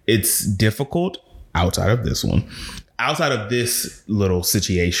 It's difficult outside of this one. Outside of this little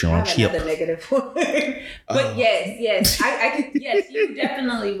situation, I have another negative one. But yes, I could. Yes, you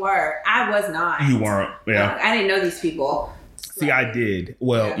definitely were. I was not. You weren't. Yeah, I didn't know these people. See, I did.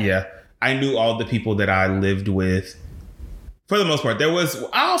 Well, yeah. I knew all the people that I lived with For the most part, there was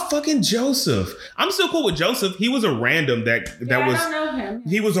fucking Joseph. I'm still cool with Joseph. He was a random that was. I don't know him.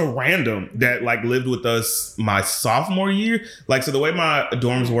 He was a random that like lived with us my sophomore year. Like, so the way my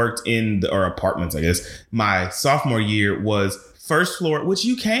dorms worked or apartments, I guess, my sophomore year was first floor, which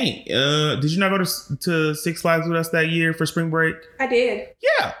you can't. Did you not go to Six Flags with us that year for spring break? I did.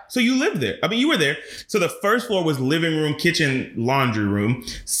 Yeah. So you lived there. I mean, you were there. So the first floor was living room, kitchen, laundry room.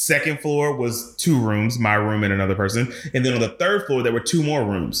 Second floor was 2 rooms, my room and another person. And then on the third floor, there were 2 more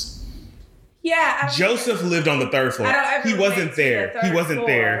rooms. Yeah. Joseph lived on the third floor. He wasn't there. He wasn't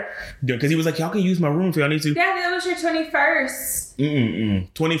there because he was like, y'all can use my room if y'all need to. Yeah, that was your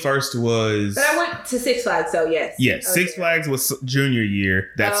 21st. 21st was. But I went to Six Flags, so yes. Yes, Six Flags was junior year.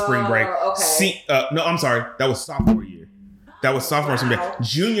 That spring break. Okay. No, I'm sorry. That was sophomore year. That was sophomore spring break.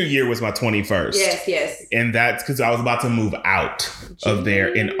 Junior year was my 21st. Yes. And that's because I was about to move out of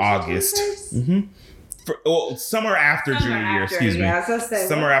there in August. Summer after junior year. Excuse me.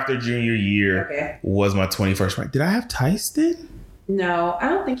 Summer after junior year was my 21st. Right? Did I have Tice then? No, I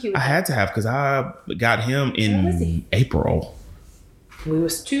don't think you. I had to have because I got him in April. We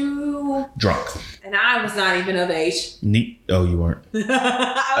was too drunk, and I was not even of age. Oh, you weren't. I was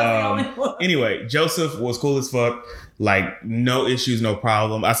the only one. Anyway, Joseph was cool as fuck. Like, no issues, no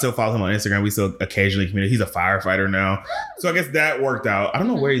problem. I still follow him on Instagram. We still occasionally communicate. He's a firefighter now, so I guess that worked out. I don't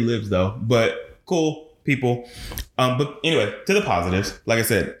know where he lives though, but cool people. But anyway, to the positives. Like I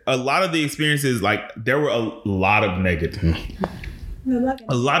said, a lot of the experiences, like there were a lot of negatives.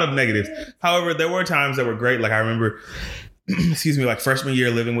 A lot of negatives. However, there were times that were great. Like I remember, like freshman year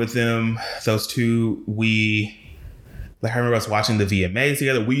living with them, those 2, I remember us watching the VMAs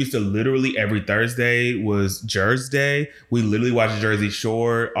together. We used to literally every Thursday was Jersey Day. We literally watched Jersey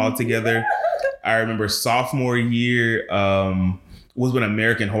Shore all together. I remember sophomore year was when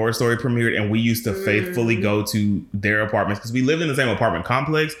American Horror Story premiered, and we used to faithfully go to their apartments because we lived in the same apartment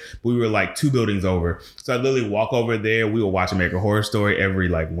complex, but we were like 2 buildings over. So I'd literally walk over there. We would watch American Horror Story every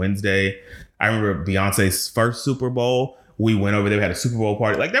like Wednesday. I remember Beyonce's first Super Bowl. We went over there. We had a Super Bowl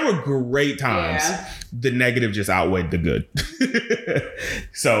party. Like, there were great times. Yeah. The negative just outweighed the good.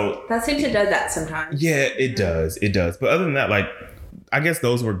 So that seems to do that sometimes. Yeah, it does. It does. But other than that, like, I guess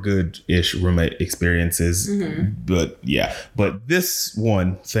those were good-ish roommate experiences. But yeah. But this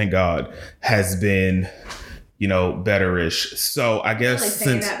one, thank God, has been, better-ish. So I guess I'm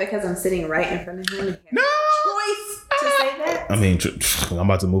saying that because I'm sitting right in front of him. No choice to say that. I mean, I'm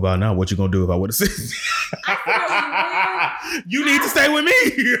about to move out now. What you gonna do if I would have said? You need to stay with me.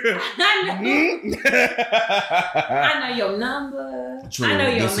 I know your number. True. I know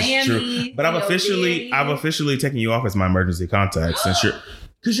your mammy. But I've officially taken you off as my emergency contact since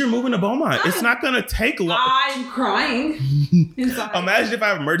you're moving to Beaumont. It's not gonna take long. I'm crying. Imagine if I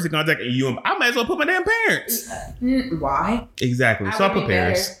have emergency contact and I might as well put my damn parents. Why? Exactly. So I'll put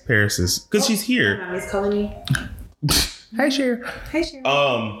Paris. Paris is because she's here. My mommy's calling me. Hey, Cher. Hey, Cher.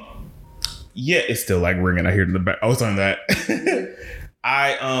 Yeah, it's still like ringing. I hear it in the back. I was on that.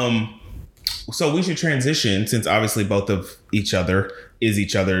 So we should transition since obviously both of each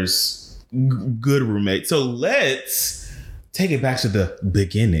other's good roommates. So let's take it back to the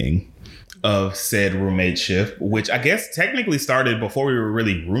beginning of said roommate-ship, which I guess technically started before we were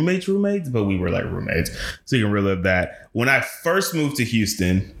really roommates, but we were like roommates. So you can relive that. When I first moved to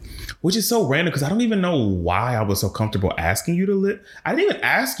Houston, which is so random because I don't even know why I was so comfortable asking you to live. I didn't even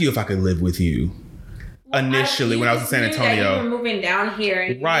ask you if I could live with you initially when I was in San Antonio. You were moving down here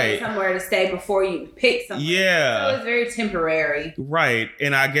and you needed somewhere to stay before you picked something. Yeah. So it was very temporary. Right.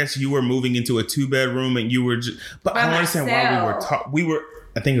 And I guess you were moving into a 2-bedroom and you were just... But I don't understand why we were...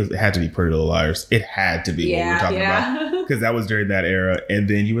 I think it had to be Pretty Little Liars. It had to be what we were talking about. Because that was during that era. And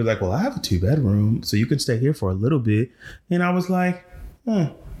then you were like, well, I have a 2-bedroom, so you can stay here for a little bit. And I was like,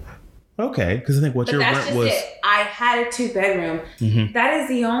 okay, because I think your rent was... I had a 2-bedroom. Mm-hmm. That is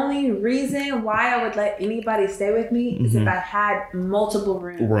the only reason why I would let anybody stay with me is if I had multiple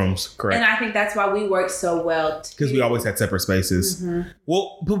rooms. Correct. And I think that's why we worked so well. Because we always had separate spaces. Mm-hmm.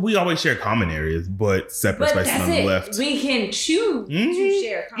 Well, but we always share common areas, but separate spaces on the left. We can choose to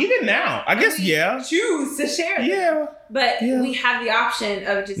share common even now, I guess, choose to share them. Yeah. But we have the option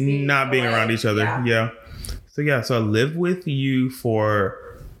of just not being around each other. Yeah. So I lived with you for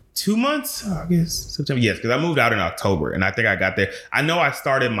 2 months, August, September. Yes, because I moved out in October, and I think I got there. I know I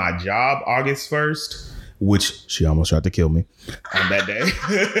started my job August 1st, which she almost tried to kill me on that day.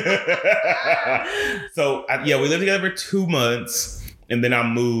 So we lived together for 2 months, and then I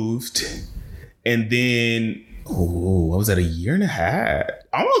moved, and then what was that? A year and a half,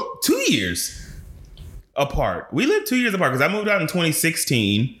 almost 2 years apart. We lived 2 years apart because I moved out in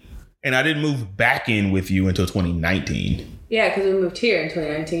 2016, and I didn't move back in with you until 2019. Yeah, because we moved here in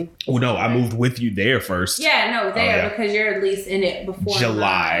 2019. Well, no, I moved with you there first. Yeah, no, there because you're at least in it before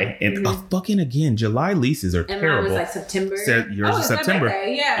July. And fucking again, July leases are terrible. And mine was like September. Yours is September. My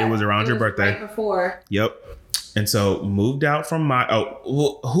birthday, yeah. It was around your birthday. Right before. Yep. And so moved out from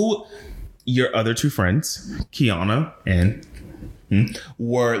who your other two friends, Kiana and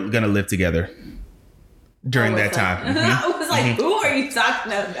were gonna live together during that time. I was like, who are you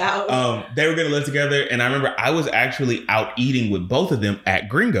talking about? They were gonna live together, and I remember I was actually out eating with both of them at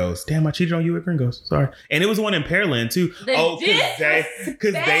Gringos. Damn, I cheated on you at Gringos. Sorry. And it was one in Pearland too.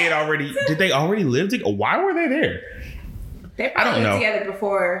 Because they had already did they already live together? Why were they there? They probably lived together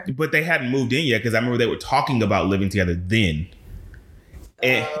before. But they hadn't moved in yet because I remember they were talking about living together then.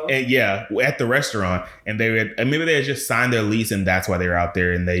 And yeah, at the restaurant, and maybe they had just signed their lease, and that's why they were out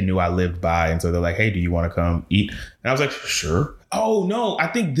there, and they knew I lived by, and so they're like, "Hey, do you want to come eat?" And I was like, "Sure." Oh no, I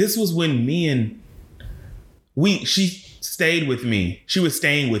think this was when she stayed with me. She was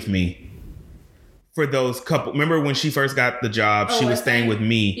staying with me for those couple. Remember when she first got the job? She was staying with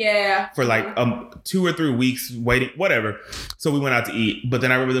me. Yeah. For like 2 or 3 weeks, waiting, whatever. So we went out to eat, but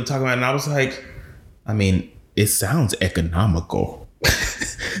then I remember them talking about it, and I was like, I mean, it sounds economical.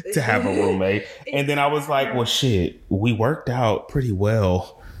 To have a roommate. And then I was like, well, shit, we worked out pretty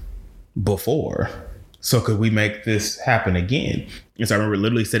well before. So could we make this happen again? And so I remember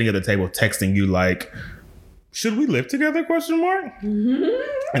literally sitting at the table texting you like, should we live together? ?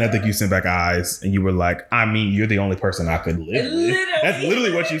 Mm-hmm. And I think you sent back eyes and you were like, I mean, you're the only person I could live with. That's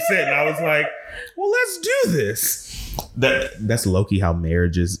literally what you said. And I was like, well, let's do this. That's low-key how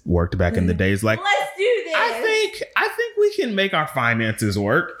marriages worked back in the days. Like, let's do this. I think we can make our finances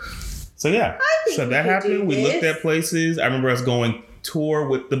work. So yeah, so that happened. We looked at places. I remember us going tour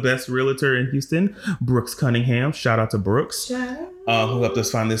with the best realtor in Houston, Brooks Cunningham. Shout out to Brooks, who helped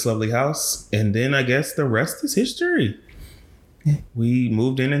us find this lovely house. And then I guess the rest is history. We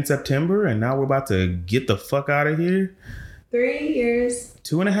moved in September, and now we're about to get the fuck out of here. 3 years.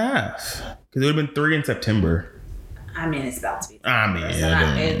 2.5, because it would have been 3 in September. I mean, it's about to be.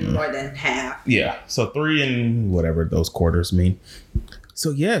 In more than half. Yeah. So 3 and whatever those quarters mean.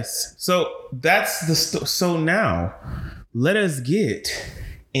 So yes. So that's so now let us get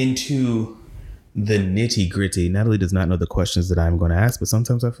into the nitty gritty. Natalie does not know the questions that I'm going to ask, but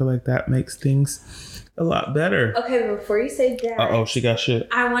sometimes I feel like that makes things a lot better. Okay, but before you say that. She got shit.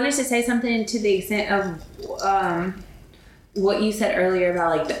 I wanted to say something to the extent of what you said earlier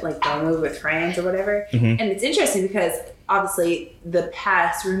about like don't move with friends or whatever. Mm-hmm. And it's interesting because obviously the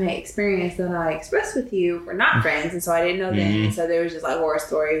past roommate experience that I expressed with you were not friends, and so I didn't know them. And so there was just like horror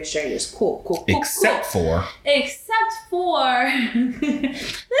story with strangers. Cool. Except for this is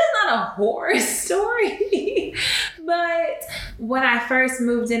not a horror story. But when I first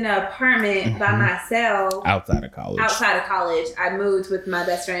moved in an apartment by myself outside of college, I moved with my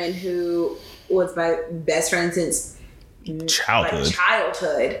best friend who was my best friend since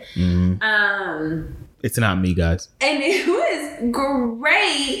childhood. Mm-hmm. It's not me, guys. And it was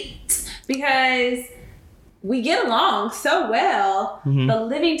great because we get along so well, but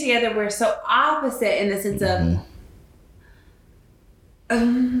living together, we're so opposite in the sense of,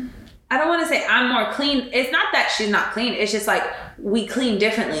 I don't want to say I'm more clean. It's not that she's not clean. It's just like we clean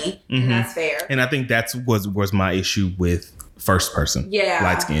differently, and that's fair. And I think that's was my issue with first person. Yeah.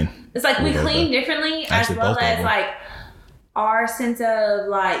 Light skin. It's like we clean differently as well as like our sense of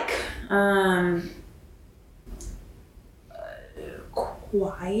like,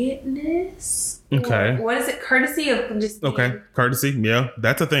 quietness. Okay. What is it? Courtesy of just being, okay. Courtesy. Yeah,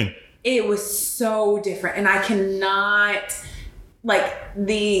 that's a thing. It was so different, and I cannot like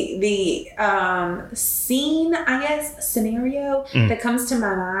the scene. I guess scenario that comes to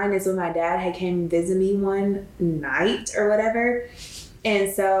my mind is when my dad had came and visit me one night or whatever. And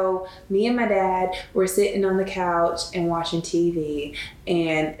so me and my dad were sitting on the couch and watching TV,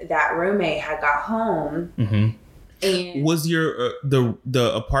 and that roommate had got home. Mm-hmm. And was your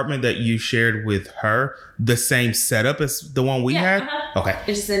the apartment that you shared with her the same setup as the one we had? Uh-huh. Okay,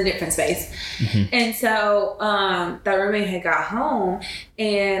 it's just in a different space. Mm-hmm. And so that roommate had got home,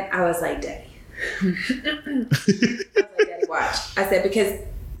 and I was like, "Daddy," "Daddy, watch." I said because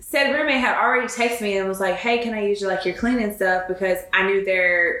said roommate had already texted me and was like, "Hey, can I use your cleaning stuff?" Because I knew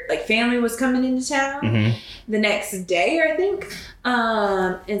their family was coming into town the next day, I think,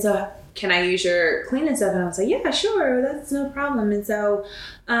 and so. Can I use your cleaning stuff? And I was like, yeah, sure. That's no problem. And so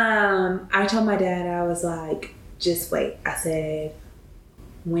I told my dad, I was like, just wait. I said,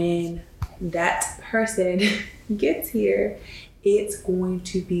 when that person gets here, it's going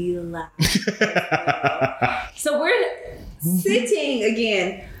to be loud. So we're sitting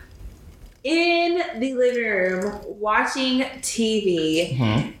again. in the living room watching TV,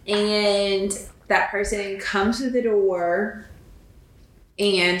 and that person comes to the door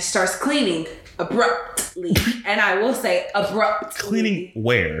and starts cleaning abruptly. And I will say abruptly. Cleaning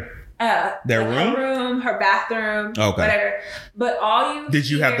where? Their room? Her room, her bathroom, whatever. But all you Did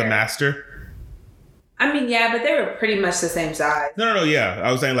you have the master? I mean, yeah, but they were pretty much the same size. No, yeah.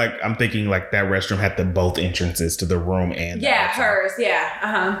 I was saying, like, I'm thinking, like, that restroom had both entrances to the room and hers,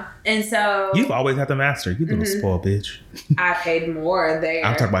 yeah. And so... You've always had the master. You little spoiled bitch. I paid more there.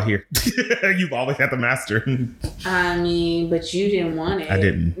 I'm talking about here. You've always had the master. I mean, but you didn't want it. I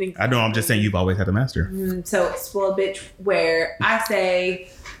didn't. Exactly. I know, I'm just saying you've always had the master. So, spoiled bitch, where I say...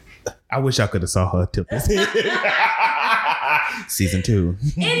 I wish I could have saw her tip this. Season 2.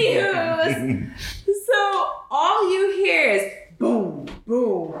 Anywho, so all you hear is boom,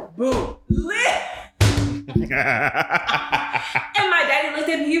 boom, boom, lit. And my daddy looked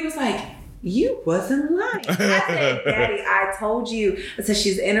at me. He was like, "You wasn't lying." I said, "Daddy, I told you." I said,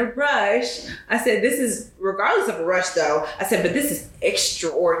 "She's in a rush." I said, "This is regardless of a rush, though." I said, "But this is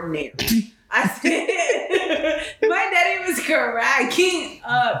extraordinary." I said, my daddy was cracking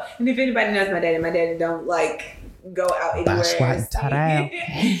up. And if anybody knows my daddy don't like go out anywhere. So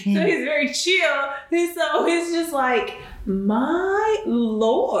he's very chill. And so he's just like, my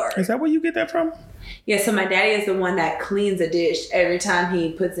Lord. Is that where you get that from? Yeah, so my daddy is the one that cleans a dish every time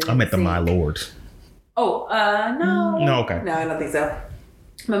he puts it in. I meant the my Lord. Oh, no. No, okay. No, I don't think so.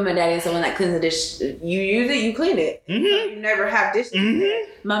 But my daddy is the one that cleans the dish. You use it, you clean it. You never have dishes.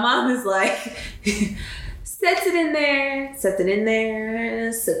 My mom is like, sets it in there, sets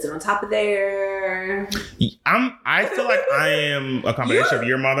it on top of there. I feel like I am a combination of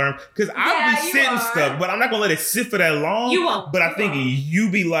your mother, because I'll be sitting stuff, but I'm not gonna let it sit for that long. You won't. But I think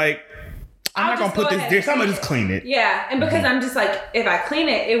you be like, I'm not gonna put this dish. I'm gonna just clean it. Yeah, and because I'm just like, if I clean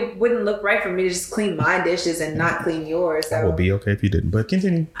it, it wouldn't look right for me to just clean my dishes and not clean yours. So. That would be okay if you didn't, but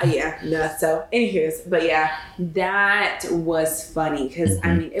continue. So anywho's, but yeah, that was funny because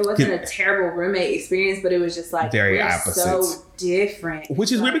I mean, it wasn't a terrible roommate experience, but it was just like very we're opposites. so different.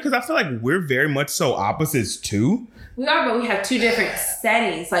 Which is weird because I feel like we're very much so opposites too. We are, but we have two different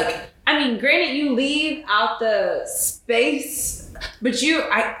settings. Like, I mean, granted, you leave out the space. But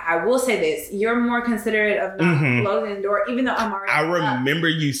I will say this, you're more considerate of not closing the door, even though I'm already I remember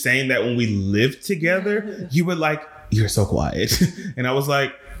you saying that when we lived together, you were like, "You're so quiet." And I was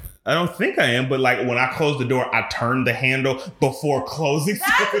like, I don't think I am, but like when I close the door, I turn the handle before closing.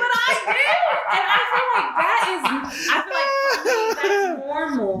 That's what I do. And I feel like for me, that's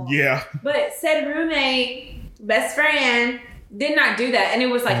normal. Yeah. But said roommate, best friend, did not do that. And it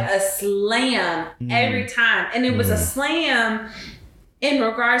was like a slam every time. And it was a slam in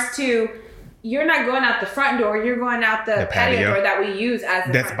regards to, you're not going out the front door, you're going out the patio door that we use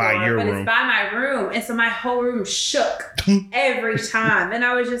as the front door. Your room. It's by my room. And so my whole room shook every time. And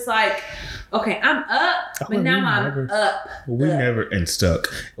I was just like, okay, I'm up, but now I'm up. We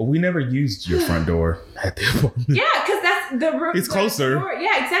never used your front door at the apartment. Yeah, because that's the room. It's closer.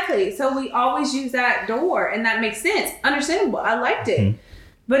 Yeah, exactly. So we always use that door, and that makes sense. Understandable. I liked it.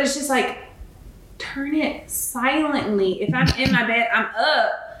 But it's just like, turn it silently. If I'm in my bed, I'm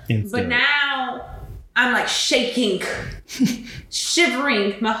up. But now I'm like shaking,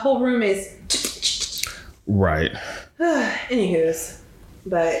 shivering. My whole room is right. Anywho's.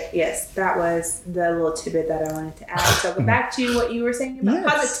 But yes, that was the little tidbit that I wanted to add. So go back to what you were saying about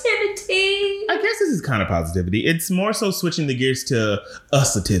positivity. I guess this is kind of positivity. It's more so switching the gears to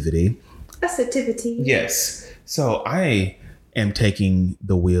usivity. Usivity. Yes. So I am taking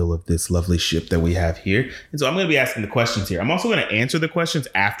the wheel of this lovely ship that we have here. And so I'm going to be asking the questions here. I'm also going to answer the questions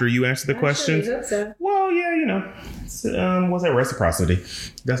after you answer the questions. Sure, hope so. Well, yeah, you know, it's, what's that reciprocity?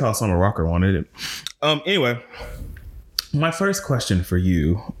 That's how Summer Walker wanted it. Anyway. My first question for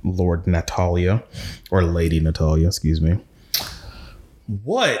you, Lord Natalia, or Lady Natalia, excuse me.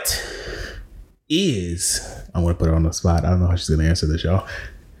 What is, I'm going to put her on the spot. I don't know how she's going to answer this, y'all.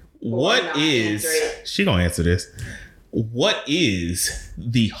 She going to answer this. What is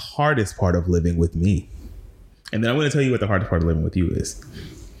the hardest part of living with me? And then I'm going to tell you what the hardest part of living with you is.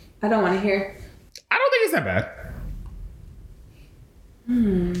 I don't want to hear. I don't think it's that bad.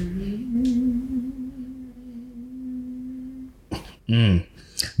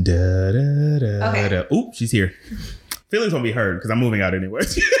 Okay. Oop, she's here. Feelings won't be heard because I'm moving out anyway.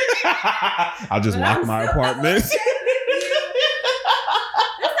 I'll just lock my apartment. That's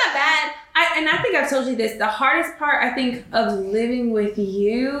not bad. I think I've told you this. The hardest part, I think, of living with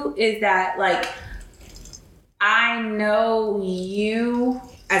you is that, like, I know you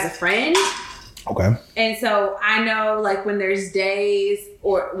as a friend, Okay. And so I know like when there's days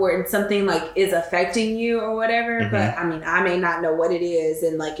or where something like is affecting you or whatever, but I mean, I may not know what it is.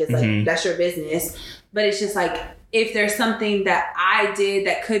 And like, it's like, that's your business. But it's just like, if there's something that I did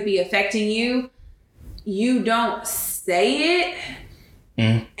that could be affecting you, you don't say it.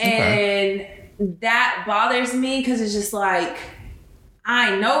 And that bothers me because it's just like,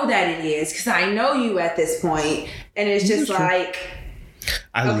 I know that it is because I know you at this point. And it's just like...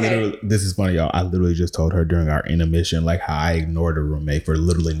 literally, this is funny, y'all. I literally just told her during our intermission, like how I ignored a roommate for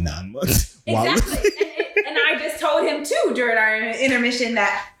literally 9 months. Exactly. and I just told him too during our intermission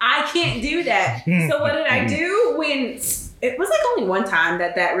that I can't do that. So what did I do when it was like only one time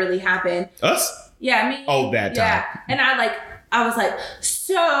that really happened? Us? Yeah, me. Oh, that time. Yeah. And I was like,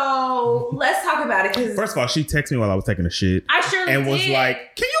 so let's talk about it. Cause first of all, she texted me while I was taking a shit. I surely and did. was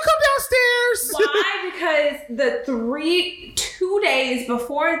like, can you come downstairs? Why? Because the 2 days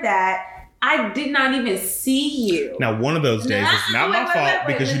before that, I did not even see you. Now, one of those days is not my fault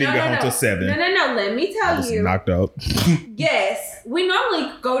because you didn't get home till 7. No. Let me tell you. Knocked up. Yes, we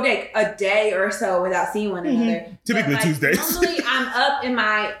normally go like a day or so without seeing one another. Typically like, Tuesdays. Normally, I'm up in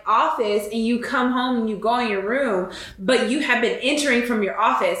my office and you come home and you go in your room, but you have been entering from your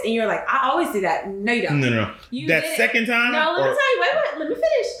office and you're like, I always do that. No, you don't. No. That second time? No, let me tell you. Wait. Let me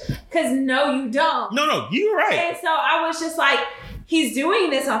finish. Because no, you don't. No, you're right. And so I was just like, he's doing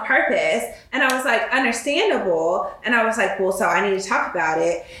this on purpose. And I was like, understandable. And I was like, well, so I need to talk about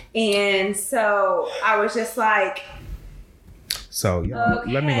it. And so I was just like... So, y'all,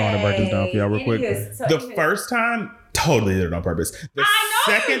 let me go on and break this down for y'all real quick. The first time, totally did it on purpose. The I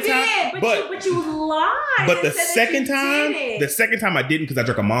know second you did, time, but you lied. But the second time I didn't because I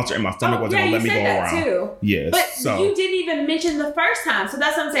drank a Monster and my stomach wasn't gonna let me go around. Too. Yes, but you didn't even mention the first time, so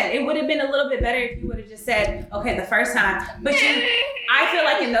that's what I'm saying. It would have been a little bit better if you would have just said, "Okay, the first time." But I feel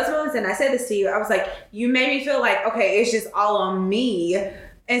like in those moments, and I said this to you, I was like, you made me feel like, okay, it's just all on me.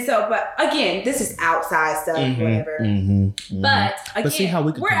 And so, but again, this is outside stuff, whatever. But again, see how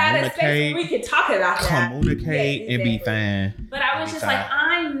we can we're at a space where we can talk about that. Communicate and be fine. But I was just like,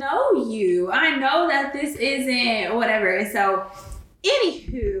 I know you. I know that this isn't whatever. And so,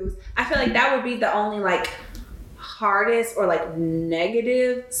 anywho, I feel like that would be the only like hardest or like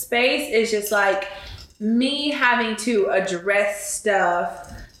negative space. Is just like me having to address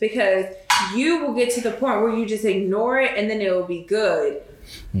stuff because you will get to the point where you just ignore it and then it will be good.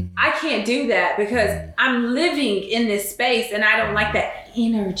 I can't do that because I'm living in this space and I don't like that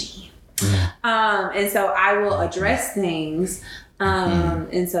energy. And so I will address things.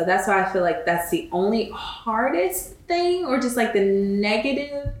 And so that's why I feel like that's the only hardest thing or just like the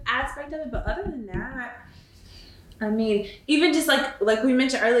negative aspect of it. But other than that, I mean, even just like we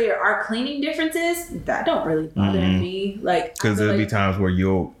mentioned earlier, our cleaning differences, that don't really bother me. Like, because there'll be times where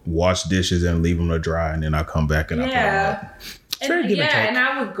you'll wash dishes and leave them to dry and then I'll come back and I'll put them up. And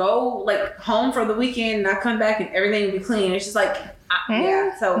I would go like home for the weekend and I come back and everything would be clean. It's just like,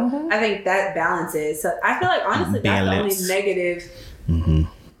 So I think that balances. So I feel like honestly that's the only negative,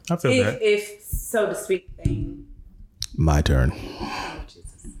 I feel that. If so to speak, thing. My turn.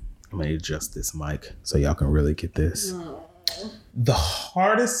 I'm gonna adjust this mic so y'all can really get this. The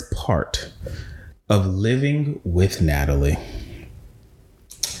hardest part of living with Natalie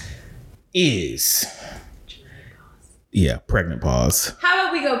is... pregnant pause. How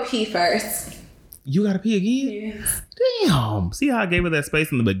about we go pee first? You gotta pee again? Yes. Damn. See how I gave her that space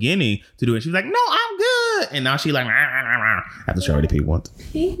in the beginning to do it? She was like, no, I'm good. And now she like, after she already peed once.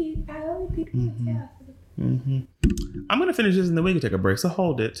 I only peed once, I'm gonna finish this and then we can take a break, so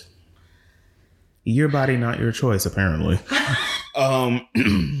hold it. Your body, not your choice, apparently. I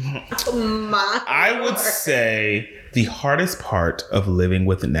would say the hardest part of living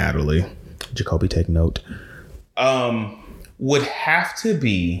with Natalie, Jacoby, take note, would have to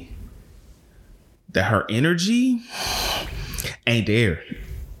be that her energy ain't there.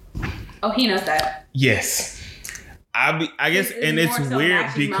 Oh, he knows that. Yes. I guess, and it's so weird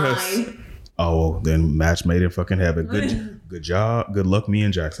because mine. Oh, then match made in fucking heaven. Good job. Good luck, me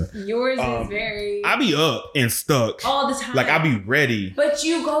and Jackson. Yours is very... I be up and stuck. All the time. Like, I be ready. But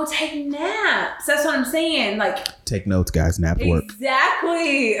you go take naps. That's what I'm saying. Like... Take notes, guys. Naps work.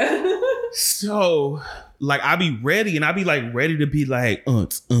 Exactly. So, like, I be ready and I be, like, ready to be like,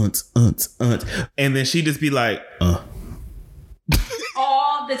 And then she just be like,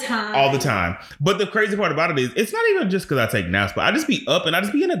 All the time. But the crazy part about it is, it's not even just because I take naps, but I just be up and I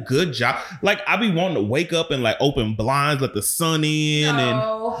just be in a good job. Like, I be wanting to wake up and like open blinds, let the sun in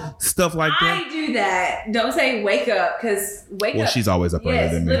and stuff like that. I do that. Don't say wake up because wake up. Well, she's always up earlier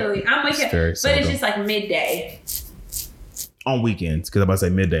than me. Literally. I'm waking up. But it's just like midday. On weekends, because I'm about to say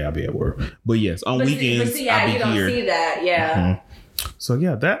midday I'll be at work. But yes, on weekends I'll be you don't here. see that, yeah. Mm-hmm. So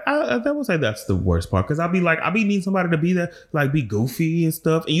yeah, that I would say that's the worst part, because I'll be needing somebody to be there, like be goofy and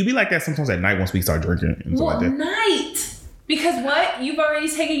stuff, and you be like that sometimes at night once we start drinking and stuff like that. Night, because what, you've already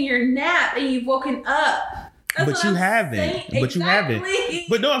taken your nap and you've woken up. But you haven't. But you haven't.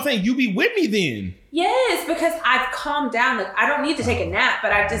 But no, I'm saying you be with me then. Yes, because I've calmed down. Like, I don't need to take a nap,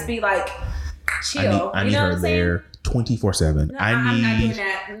 but I just be like, chill. I need her there 24/7. No, I'm not doing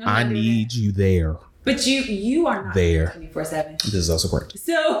that. I need you there. But you are not there 24/7. This is also correct.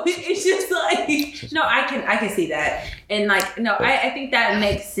 So it's just like, no, I can see that, and like, no, I think that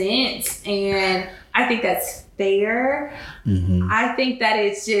makes sense, and I think that's fair. Mm-hmm. I think that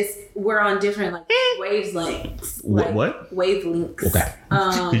it's just we're on different like wavelengths. Like, what wavelengths? Okay.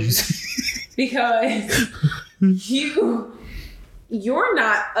 Because you're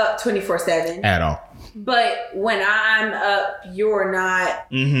not up 24/7 at all. But when I'm up, you're not.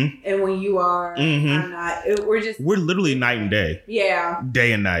 Mm-hmm. And when you are, I'm not. We're literally night and day. Yeah.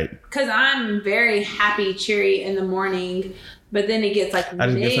 Day and night. Because I'm very happy, cheery in the morning, but then it gets like I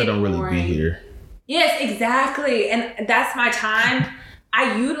just guess I don't really be here. Yes, exactly. And that's my time.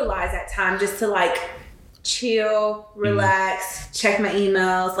 I utilize that time just to like chill, relax, check my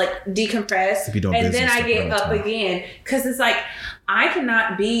emails, like decompress. And then I get up again. Because it's like, I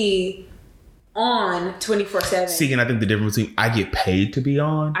cannot be on 24/7. See, and I think the difference between I get paid to be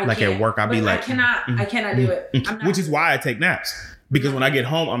on, at work, I'll be like, I cannot do it. Which is why I take naps, because when I get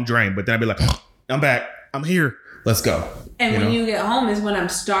home, I'm drained. But then I'll be like, I'm back, I'm here, let's go. And when you get home is when I'm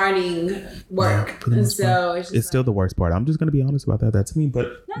starting work. Yeah, so it's still the worst part. I'm just going to be honest about that. That's me.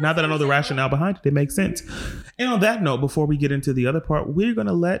 But now that I know the rationale behind it, it makes sense. And on that note, before we get into the other part, we're going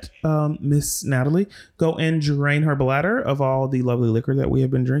to let Miss Natalie go and drain her bladder of all the lovely liquor that we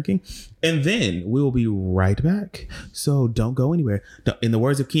have been drinking. And then we will be right back. So don't go anywhere. In the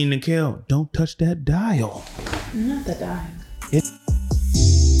words of Keenan and Kel, don't touch that dial. Not the dial.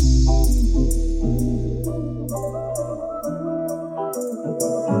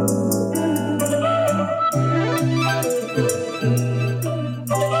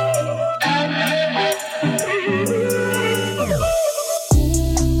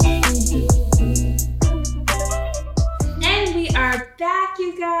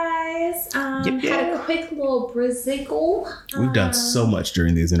 You guys had a quick little brizzle. We've done so much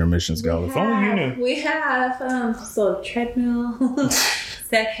during these intermissions, girl. If only you knew. We have so treadmill.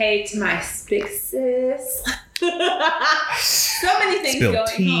 Said hey to my big sis. So many things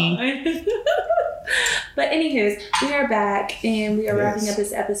going on. But anywho's, we are back and we are wrapping up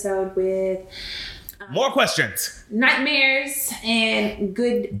this episode with more questions, nightmares, and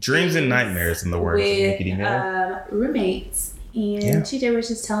good dreams and nightmares, in the words of Nikki Miller. Roommates. And TJ was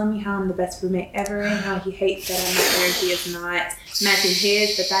just telling me how I'm the best roommate ever and how he hates that I'm not there. He is not matching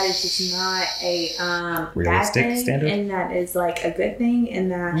his, but that is just not a realistic bad thing, standard. And that is like a good thing. And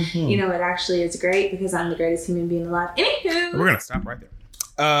that, it actually is great because I'm the greatest human being alive. Anywho. We're going to stop right there.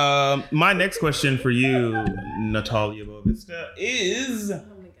 My next question for you, Natalia Bovista, is... Oh my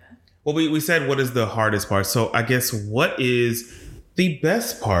God. Well, we said what is the hardest part. So I guess what is the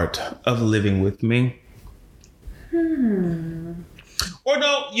best part of living with me? Or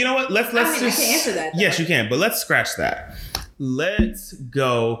no, you know what? Let's just... I can answer that. Yes, you can. But let's scratch that. Let's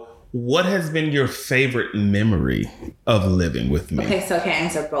go. What has been your favorite memory of living with me? Okay, so I can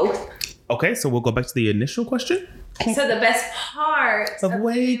answer both. Okay, so we'll go back to the initial question. So the best part of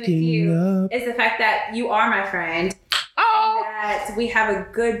waking with you up is the fact that you are my friend. Oh! And that we have a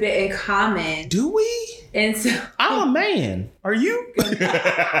good bit in common. Do we? And so... I'm a man. Are you?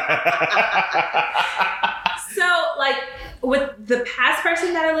 So, like, with the past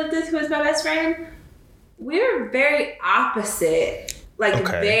person that I lived with who was my best friend, we were very opposite. Like,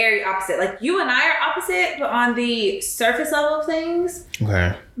 very opposite. Like, you and I are opposite, but on the surface level of things.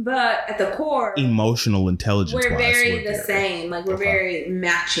 Okay. But at the core... Emotional intelligence-wise. We're very the same. Like, we're very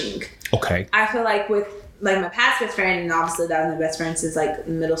matching. Okay. I feel like with... Like my past best friend, and obviously that was my best friend since like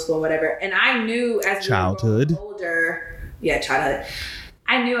middle school, whatever. And I knew as we were growing older, childhood.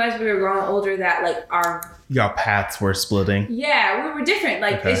 I knew as we were growing older that like your paths were splitting. Yeah, we were different.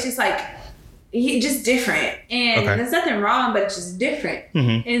 Like it's just like just different, and there's nothing wrong, but it's just different.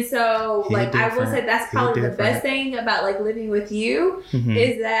 Mm-hmm. And so like I will say that's probably the best thing about like living with you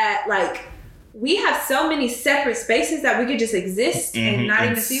is that like. We have so many separate spaces that we could just exist and not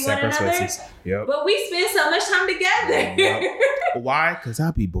even see one another. Yep. But we spend so much time together. Yep. Why? Because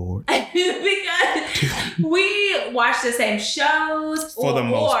I'll be bored. Because we watch the same shows. For the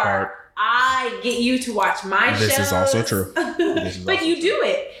most part. I get you to watch my shows. This is also true. But you do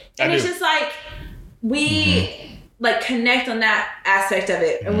it. And it's just like, we like connect on that aspect of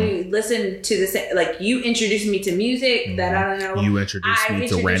it, and we listen to the same. Like you introduced me to music that I don't know. You introduced me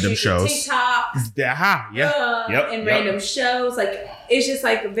to random shows. TikTok, and random shows. Like it's just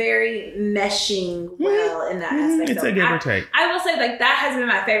like very meshing well in that aspect. It's a give or take. I will say like that has been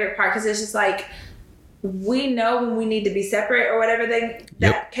my favorite part because it's just like we know when we need to be separate or whatever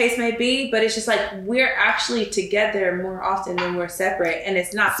that case may be, but it's just like we're actually together more often than we're separate, and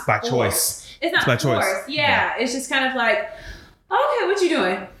it's not by choice. It's not forced. Choice. Yeah, it's just kind of like, okay, what you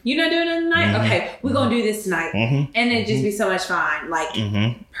doing? You not doing it tonight? Okay, we're gonna do this tonight, and it just be so much fun. Like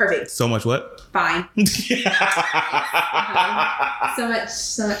perfect. So much what? Fine. So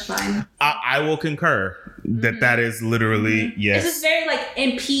much fun. I will concur that is literally yes. It's just very like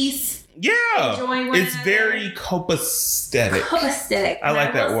in peace. Yeah, it's another. Very copacetic. I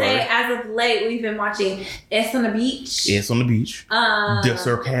like that word. Say, as of late, we've been watching S on the Beach. S on the Beach. The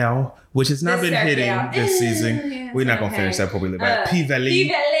Circle, which has not been hitting this season. Yeah, we're not going to finish that before we live at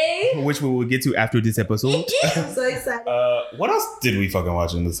P-Valley, which we will get to after this episode. I'm so excited. What else did we fucking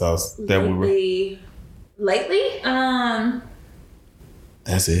watch in this house? Lately?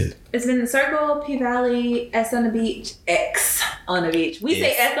 That's it. It's been The Circle, P-Valley, S on the Beach, X on the Beach. We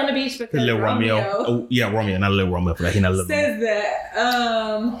say S on the Beach because Romeo. Oh, yeah, Romeo, not Little Romeo. For that. He's not Little says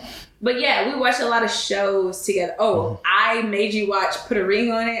that. But yeah, we watched a lot of shows together. I made you watch Put a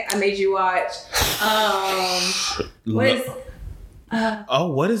Ring on It. I made you watch what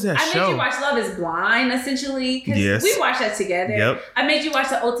is that show? I made you watch Love is Blind, essentially. Because we watched that together. Yep. I made you watch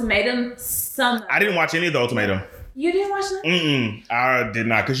The Ultimatum Summer. I didn't watch any of The Ultimatum. You didn't watch that? I did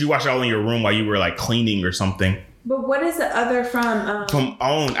not, because you watched it all in your room while you were like cleaning or something. But what is the other from? From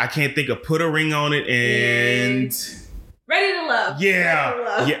OWN, I can't think of. Put a Ring on It and Ready to Love. Yeah,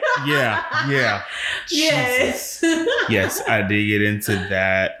 Ready to Love. yeah. Yes. Yes, I did get into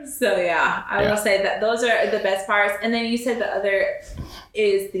that. So yeah, I will say that those are the best parts. And then you said the other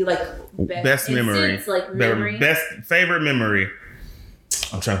is the like best memory, memory. Best favorite memory.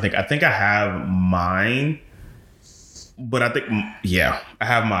 I'm trying to think. I think I have mine. But I think, I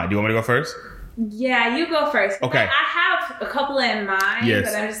have mine. Do you want me to go first? Yeah, you go first. Okay. I have a couple in mind,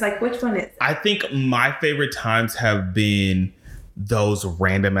 but I'm just like, which one is it? I think my favorite times have been those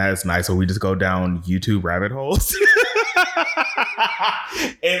random ass nights where we just go down YouTube rabbit holes.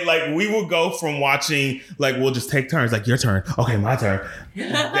 And like we will go from watching, like we'll just take turns, like your turn, okay, my turn.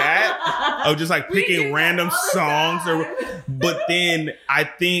 That of just like picking random songs but then I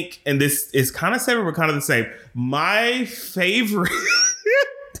think, and this is kind of separate but kind of the same, my favorite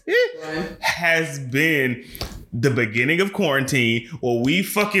has been the beginning of quarantine where we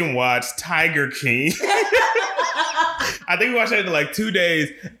fucking watched Tiger King. I think we watched it in like 2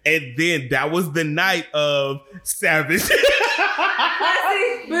 days, and then that was the night of Savage.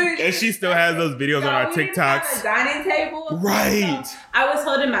 And she still has those videos on our TikToks. A dining table, right? So I was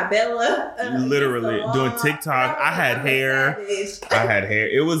holding my Bella, literally doing TikTok. I had hair.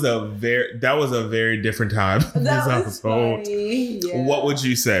 It was that was a very different time. That was funny. Yeah. What would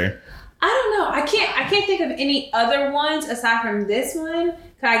you say? I don't know. I can't think of any other ones aside from this one.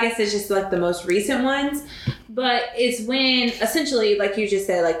 I guess it's just like the most recent ones. But it's when essentially, like you just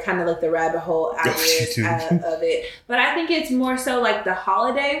said, like kind of like the rabbit hole ideas of it. But I think it's more so like the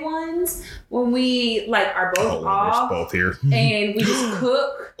holiday ones when we like are both off, both here, and we just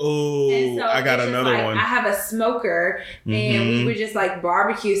cook. Oh, so I got another one. I have a smoker, and we would just like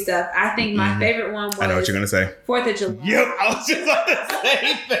barbecue stuff. I think my favorite one was. I know what you're gonna say. 4th of July. Yep, I was just about to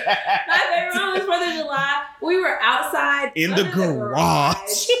say that. My favorite one was 4th of July. We were outside in the garage.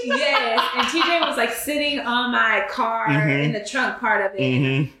 Yes, and TJ was like sitting on my car in the trunk part of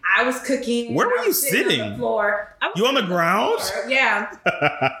it. I was cooking. Where were you sitting? On the floor. You on the ground? Yeah,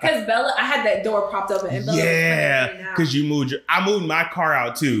 because Bella, I had that door propped open. And Bella because you moved. I moved my car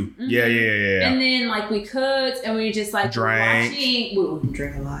out too. Yeah. And then like we cooked and we just like drank. We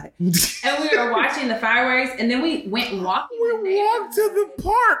drank a lot, and we were watching the fireworks. And then we went walking. We walked to the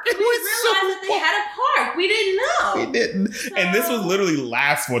park. We realized that they had a park. We didn't know. We didn't. So, and this was literally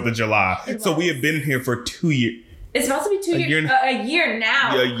last 4th of July. So we have been here for 2 years. It's supposed to be 2 years. A year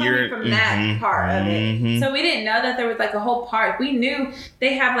now. A year from that part of it. So we didn't know that there was like a whole park. We knew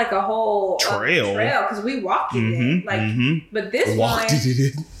they have like a whole trail because we walked in it. But this one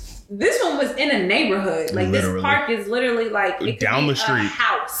was in a neighborhood. Like this park is literally like it down the street. A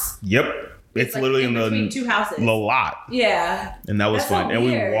house. Yep. It's like literally in between 2 houses. The lot. Yeah. And that was fun. And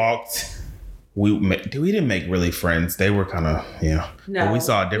we walked we didn't make really friends. They were kind of, No, but we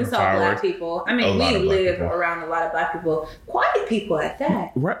saw different fireworks. Black people. I mean, we live around a lot of black people. Quiet people at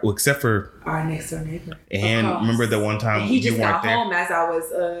that. Right. Well, except for our next door neighbor. And remember the one time he just you weren't got home as I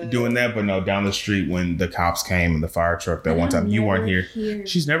was doing that, but no, down the street when the cops came and the fire truck that one time you weren't here.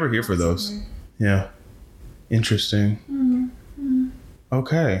 She's never here for those. Yeah. Interesting. Mm-hmm.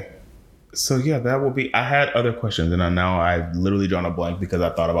 Okay. So yeah, that will be. I had other questions, and now I've literally drawn a blank because I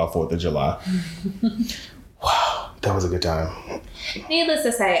thought about 4th of July. Wow, that was a good time. Needless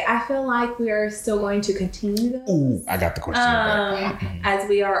to say, I feel like we are still going to continue those. Ooh, I got the question. As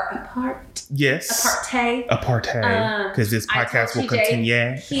we are apart. Yes. Aparte. Because this podcast will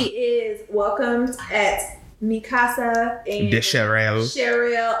continue. He is welcomed at Mikasa and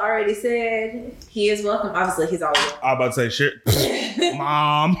Cheryl already said he is welcome. Obviously, he's always welcome. I'm about to say shit.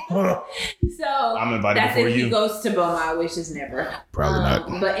 Mom. So I'm invited that's before if you. he goes to Boma, which is never. Probably not.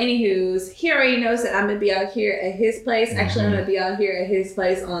 But anywho's, he already knows that I'm gonna be out here at his place. Mm-hmm. Actually, I'm gonna be out here at his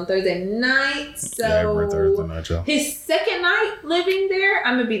place on Thursday night. So every Thursday night, y'all. His second night living there,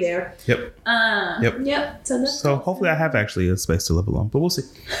 I'm gonna be there. Yep. Yep. So hopefully I have actually a space to live alone, but we'll see.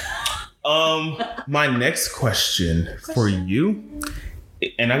 My next question for you,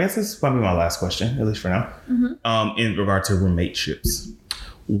 and I guess this is probably my last question, at least for now, in regard to roommateships.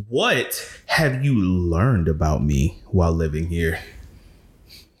 What have you learned about me while living here?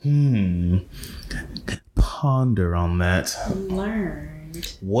 Ponder on that.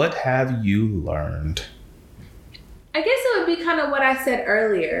 Learned. What have you learned? I guess it would be kind of what I said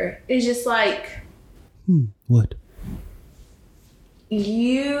earlier. It's just like... What?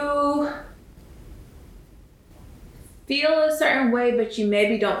 You feel a certain way, but you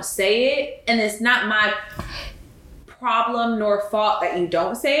maybe don't say it. And it's not my problem nor fault that you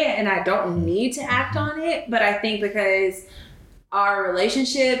don't say it. And I don't need to act on it. But I think because our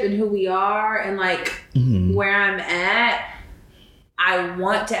relationship and who we are and like where I'm at, I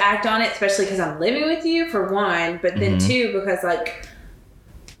want to act on it, especially because I'm living with you, for one. But then two, because like...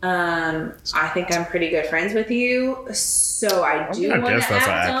 I think I'm pretty good friends with you, so I do want to act on it. I guess that's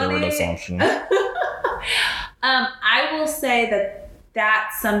an accurate assumption. I will say that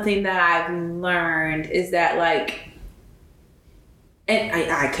that's something that I've learned is that like,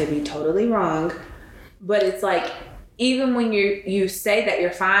 and I could be totally wrong, but it's like even when you say that you're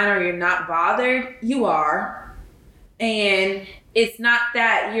fine or you're not bothered, you are, and it's not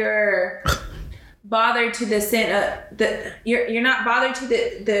that you're bothered to the extent that you're not bothered to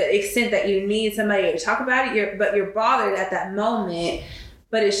the extent that you need somebody to talk about it. But you're bothered at that moment.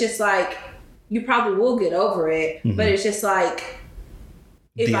 But it's just like you probably will get over it. But it's just like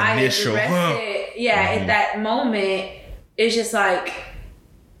if I initial, address it, at that moment, it's just like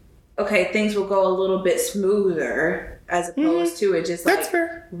okay, things will go a little bit smoother as opposed to it just like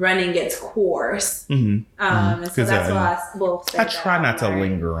running its course. And so that's why I will say I try not to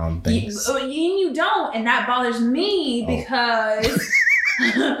linger on things. You don't, and that bothers me because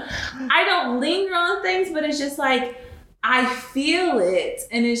I don't linger on things, but it's just like I feel it,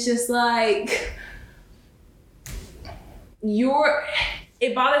 and it's just like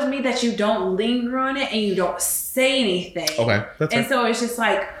it bothers me that you don't linger on it and you don't say anything. Okay, that's and so it's just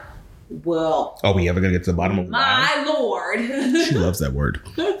like, well, are we ever gonna get to the bottom of my Lord? She loves that word.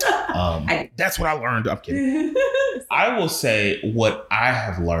 That's what I learned. I'm kidding. I will say what I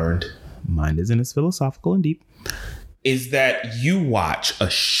have learned. Mine isn't as philosophical and deep. Is that you watch a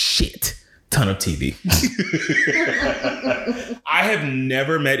shit ton of TV. I have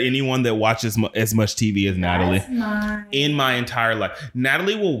never met anyone that watches as much TV as Natalie in my entire life.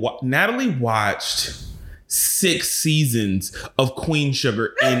 Natalie watched 6 seasons of Queen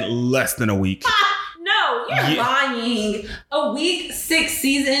Sugar in less than a week. No, you're lying. A week, 6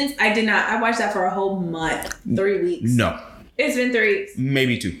 seasons? I did not. I watched that for a whole month. 3 weeks. No. It's been 3 weeks.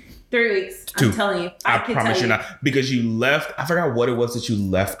 Maybe 2. 3 weeks. 2. I'm telling you. I promise you not. Because you left. I forgot what it was that you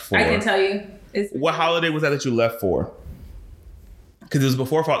left for. I can tell you. What holiday was that you left for? Because it was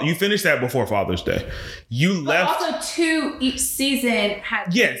before Father's Day. You finished that before Father's Day. You left. But also, 2 each season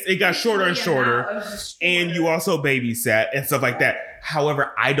had. Yes, it got shorter and shorter. And you also babysat and stuff like that.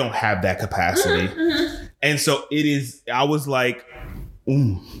 However, I don't have that capacity. And so it is. I was like,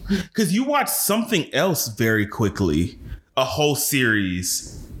 because you watch something else very quickly. A whole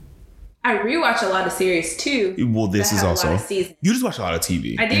series. I rewatch a lot of series too. Well, this is also you just watch a lot of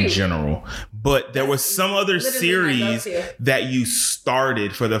TV in general. But there was some other series that you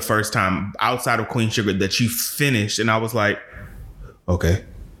started for the first time outside of Queen Sugar that you finished, and I was like, okay.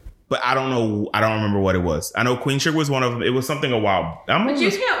 But I don't know. I don't remember what it was. I know Queen Sugar was one of them. It was something a while. But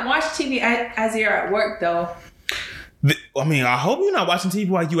you can't watch TV as you're at work, though. I mean, I hope you're not watching TV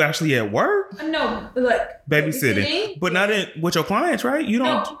while you actually at work. No, look, babysitting, but not with your clients, right? You don't.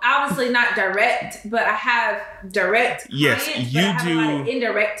 No, obviously not direct, but I have direct. Yes, clients, you but I have do. A lot of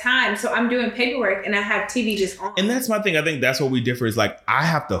indirect time, so I'm doing paperwork and I have TV just on. And that's my thing. I think that's what we differ. Is like I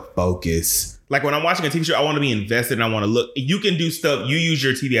have to focus. Like when I'm watching a TV show, I want to be invested and I want to look. You can do stuff. You use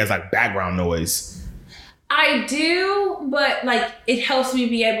your TV as like background noise. I do, but like it helps me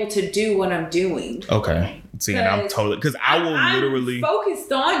be able to do what I'm doing. Okay. See, and I'm totally because I'm literally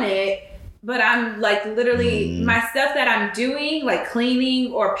focused on it, but I'm like literally my stuff that I'm doing, like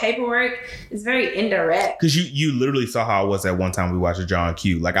cleaning or paperwork, is very indirect. Because you literally saw how I was at one time we watched John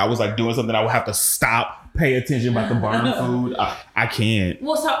Q. Like I was like doing something I would have to stop, pay attention about the burn food. I can't.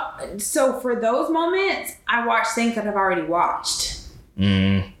 Well, so for those moments, I watch things that I've already watched.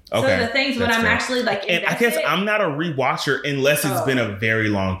 Okay. So the things when I'm actually like and I guess I'm not a rewatcher unless it's been a very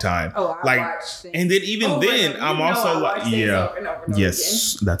long time. Oh, I watch things. And then even then, I'm also like,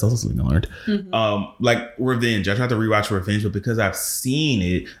 yes, that's also something I learned. Like Revenge, I tried to rewatch Revenge, but because I've seen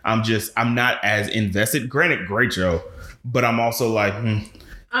it, I'm not as invested. Granted, great show, but I'm also like,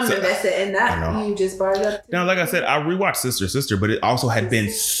 I'm invested in that. You just brought it up. Now, like I said, I rewatched Sister, but it also had been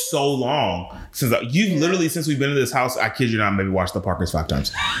so long since literally since we've been in this house. I kid you not, maybe watched The Parkers 5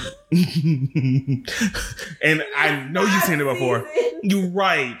 times. And I know you've seen it before. You're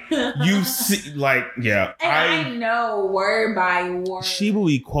right. You see, like, yeah. And I know word by word. She will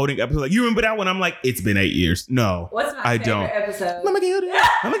be quoting episodes like, you remember that one? I'm like, it's been 8 years. No, what's my favorite episode? Let me get it.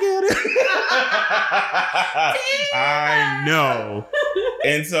 I know.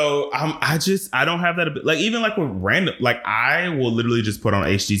 And so I don't have that. Like, even like with random, like I will literally just put on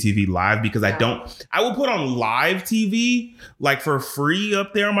HGTV live because I will put on live TV like for free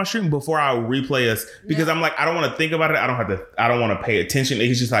up there on my stream before I replay us because I'm like, I don't want to think about it. I don't want to pay attention.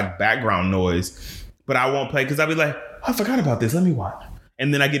 It's just like background noise, but I won't play because I'll be like, I forgot about this. Let me watch.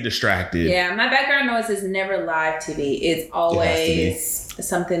 And then I get distracted. Yeah. My background noise is never live TV. It's always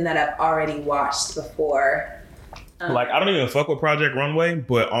something that I've already watched before. Like, I don't even fuck with Project Runway,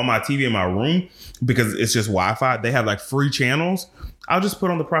 but on my TV in my room, because it's just Wi-Fi, they have like free channels. I'll just put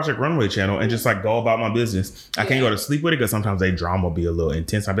on the Project Runway channel and just like go about my business. I can't go to sleep with it because sometimes they drama will be a little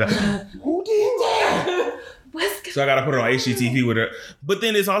intense. I'll be like, who did that? So I got to put it on HGTV with it. But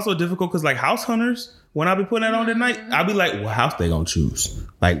then it's also difficult because like House Hunters, when I be putting that on at night, I'll be like, what house they gonna choose?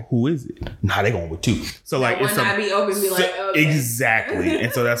 Like, who is it? Nah, they going with 2. So like, it's I be open, be like, okay. Exactly.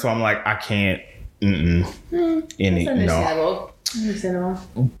 And so that's why I'm like, I can't. Understandable.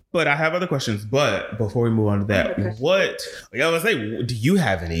 But I have other questions. But before we move on to that, do you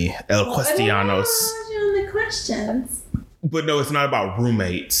have any El Cuestionos? The questions. But no, it's not about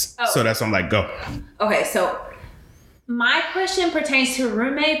roommates. So that's why I'm like, go. Okay, so my question pertains to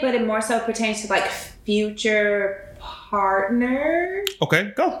roommate, but it more so pertains to like future partner.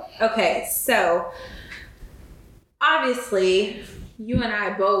 Okay, go. Okay, so obviously you and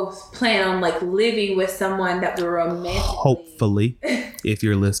I both plan on like living with someone that we're romantically. Hopefully, if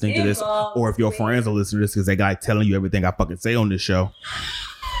you're listening to this, or if your friends are listening to this because they got telling you everything I fucking say on this show.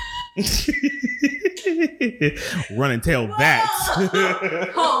 Run and tell that.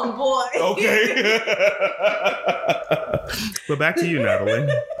 Homeboy. Okay. But back to you, Natalie.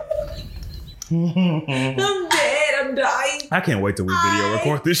 I'm dead. I'm dying. I can't wait till we video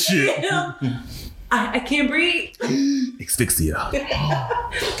record this shit. I can't breathe. Asphyxia.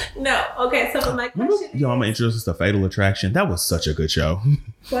 No. Okay, so my question I'm gonna introduce us to Fatal Attraction. That was such a good show.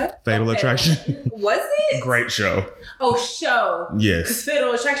 What? Fatal Attraction. Was it? Great show. Oh, show. Yes. Because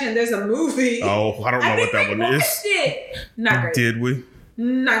Fatal Attraction, there's a movie. Oh, I don't know what that one is. Not great. Did we?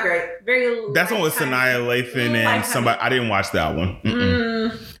 Not great. Very. That's one with Sanaa Lathan and somebody. I didn't watch that one.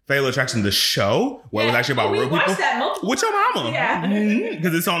 Fatal Attraction, the show, where it was actually about real people. Watched that multiple with your mama. Yeah.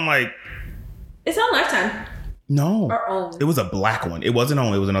 Because it's on like. It's on Lifetime. No. Or OWN. It was a black one. It wasn't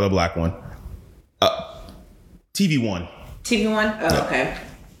OWN. It was another black one. TV One. TV One? Oh, okay.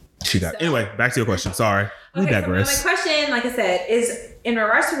 Anyway, back to your question. Sorry. We digress. So my question, like I said, is in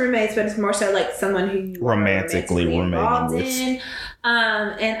regards to roommates, but it's more so like someone who you romantically involved with. In.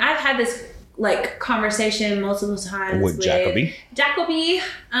 And I've had this like conversation multiple times with Jacoby.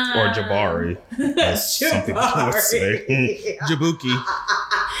 Or Jabari. As some people would say. Jabuki.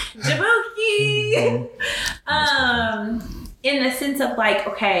 In the sense of like,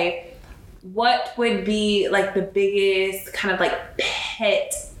 okay, what would be like the biggest kind of like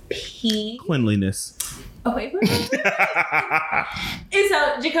pet peeve? Cleanliness. Okay. And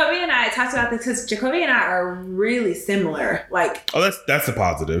so Jacoby and I talked about this because Jacoby and I are really similar. Like, oh, that's a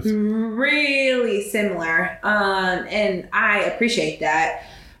positive. Really similar. And I appreciate that.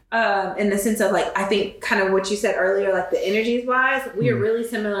 in the sense of like, I think kind of what you said earlier, like the energies wise, we are really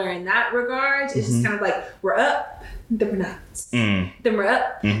similar in that regard. It's just kind of like we're up, then we're not. Then we're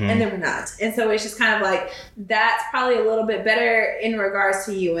up, and then we're not. And so it's just kind of like that's probably a little bit better in regards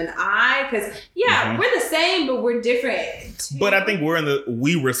to you and I, because we're the same, but we're different too. But I think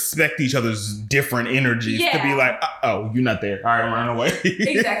we respect each other's different energies to be like, oh, you're not there. All right, I'm running away.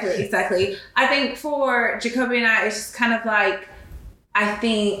 Exactly. I think for Jacoby and I, it's just kind of like, I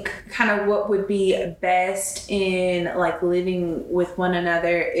think kind of what would be best in like living with one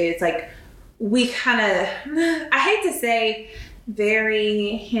another is like we kind of, I hate to say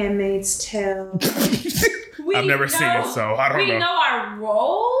very Handmaid's Tale. I've never seen it, so I don't know. We know our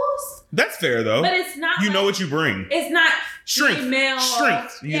roles. That's fair though. But it's not. You know what you bring. It's not female.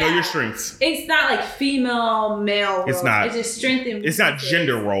 Strength. You know your strengths. It's not like female, male roles. It's not. It's just strength and it's not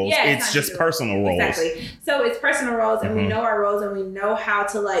gender roles. Yeah, it's just personal roles. Exactly. So it's personal roles, and we know our roles, and we know how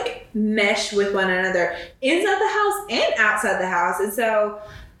to like mesh with one another inside the house and outside the house. And so,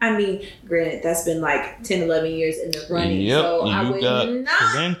 I mean, granted, that's been like 10, 11 years in the running. Yep, so I would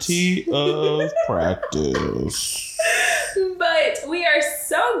not. Plenty of practice. But we are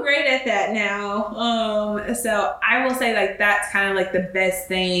so great at that now. So I will say like that's kind of like the best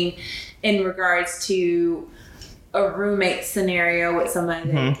thing in regards to a roommate scenario with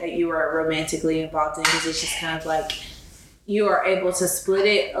somebody that you are romantically involved in, because it's just kind of like you are able to split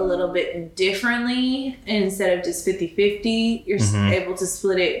it a little bit differently instead of just 50-50. You're able to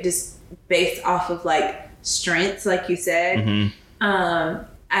split it just based off of like strengths, like you said,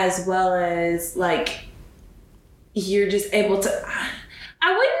 as well as like you're just able to,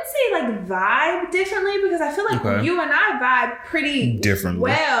 I wouldn't say like vibe differently, because I feel like you and I vibe pretty differently.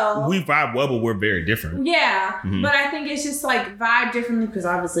 Well, we vibe well, but we're very different. Yeah, but I think it's just like vibe differently because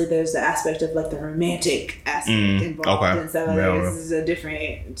obviously there's the aspect of like the romantic aspect involved, and so this is a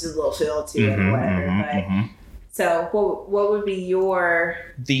different, just a little feel to it or whatever. So, what would be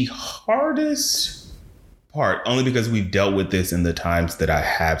the hardest part? Only because we've dealt with this in the times that I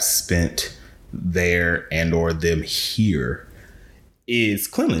have spent there and or them here, is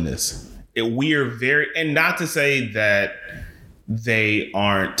cleanliness. We are very, and not to say that they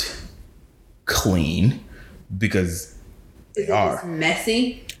aren't clean, because they are.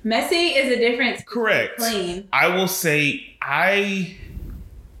 Messy. Messy is a difference. Correct. Clean. I will say I'm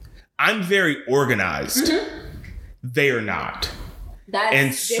very organized. They are not. That's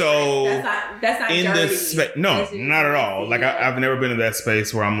and different. So that's not in dirty. the space, no, not at all. Like I've never been in that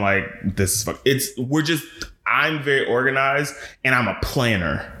space where I'm like, this is I'm very organized and I'm a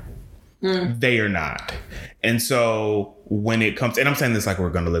planner. They are not. And so when it comes, and I'm saying this like we're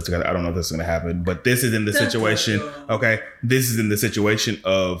going to live together. I don't know if this is going to happen, but this is in the situation. Okay. This is in the situation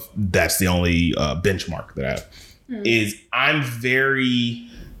of that's the only benchmark that I have is I'm very,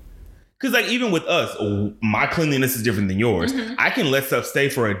 because like even with us, my cleanliness is different than yours. I can let stuff stay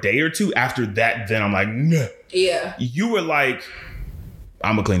for a day or two. After that, then I'm like, nah. Yeah. You were like,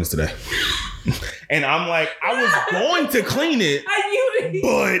 I'm gonna clean this today. And I'm like, I was going to clean it,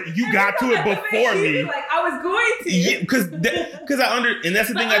 but you got to it before me. Like I was going to. Yeah, because and that's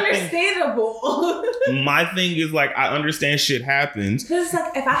the thing. Understandable. My thing is like I understand shit happens. Because it's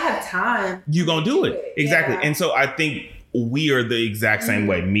like if I have time, you gonna do it exactly. Yeah. And so I think we are the exact same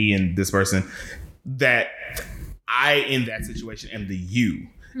way. Me and this person, that I in that situation am the you.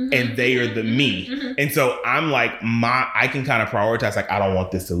 And they are the me. And so I'm like, I can kind of prioritize, like, I don't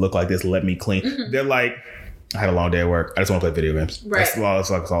want this to look like this. Let me clean. They're like, I had a long day at work. I just want to play video games. Right. That's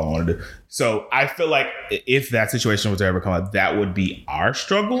all I want to do. So I feel like if that situation was to ever come up, that would be our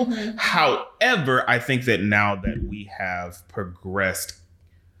struggle. However, I think that now that we have progressed,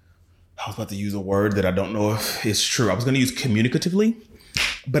 I was about to use a word that I don't know if it's true. I was going to use communicatively.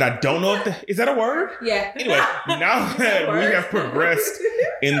 But I don't know if is that a word? Yeah. Anyway, now that we have progressed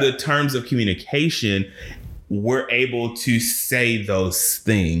in the terms of communication, we're able to say those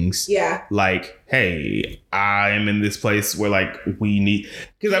things. Yeah. Like, hey, I am in this place where like we need,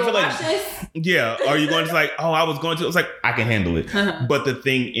 because I feel like, yeah. Are you going to like, oh, I was going to, it's like, I can handle it. But the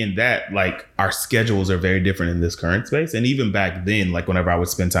thing in that, like our schedules are very different in this current space. And even back then, like whenever I would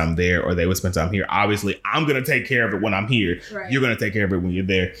spend time there or they would spend time here, obviously I'm going to take care of it when I'm here. Right. You're going to take care of it when you're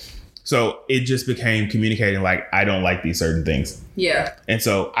there. So it just became communicating like, I don't like these certain things. Yeah. And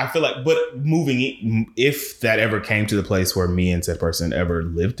so I feel like, but if that ever came to the place where me and said person ever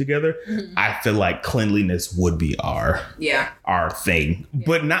lived together, I feel like cleanliness would be our thing. Yeah.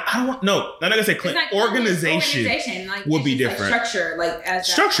 But not, I'm not going to say organization like, would be different. Like structure. Like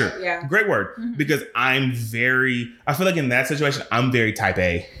as structure. Yeah. Great word. Because I feel like in that situation, I'm very type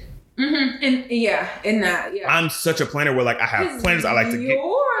A. And in that, yeah. I'm such a planner where like I have planners I like to get.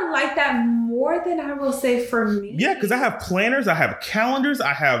 You're like that more than I will say for me. Yeah, because I have planners, I have calendars,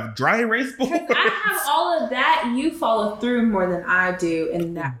 I have dry erase boards. Because I have all of that. You follow through more than I do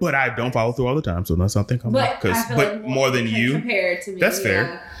in that. But I don't follow through all the time, so that's something coming up. But more than you. Compared to me. That's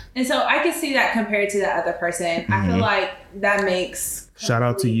fair. And so I can see that compared to the other person. I feel like that makes. Shout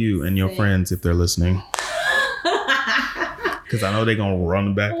out to you and your friends if they're listening. Because I know they're going to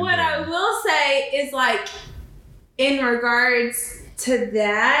run back. What I will say is like, in regards to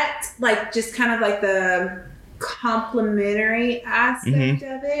that, like just kind of like the complimentary aspect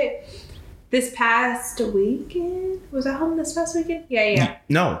of it. This past weekend, was I home this past weekend? Yeah.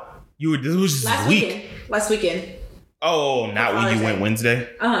 No, this was just last week. Last weekend. Oh, not when you went Wednesday?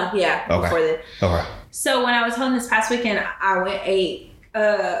 Yeah. Okay. Before then. Okay. So when I was home this past weekend, I went ate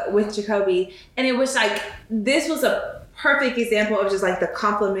with Jacoby, and it was like, this was a perfect example of just like the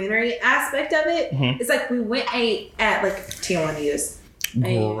complimentary aspect of it. It's like we went ate at like Tijuana's.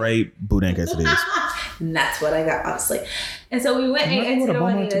 Great boudin quesadillas. And that's what I got, obviously. And so we went ate at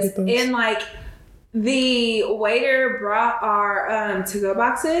Tijuana's, and like the waiter brought our to-go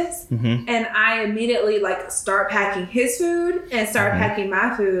boxes, and I immediately like start packing his food and start packing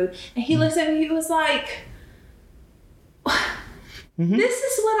my food, and he looked at me, he was like, this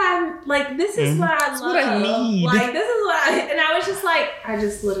is what I'm like. This is what I love. What I need. Like this is what and I was just like, I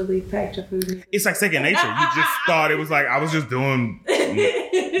just literally packed your food. It's like second nature. You just thought it was like I was just doing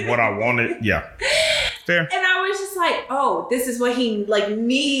what I wanted. Yeah, fair. And I was just like, oh, this is what he like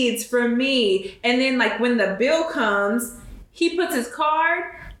needs from me. And then like when the bill comes, he puts his card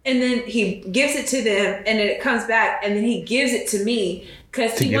and then he gives it to them, and then it comes back, and then he gives it to me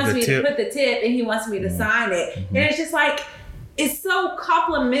because he wants me to put the tip and he wants me to sign it. And it's just like, it's so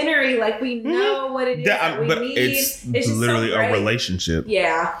complimentary. Like we know what it is that we need. It's literally a relationship.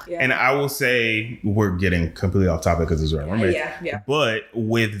 Yeah. And I will say we're getting completely off topic because it's our roommate. Yeah. But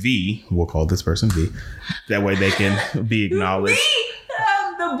with V, we'll call this person V. That way they can be acknowledged.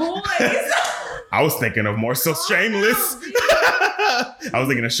 The boys. I was thinking of more so Shameless. I was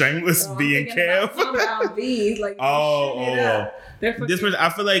thinking of Shameless, V and Kev. V, like, this person, I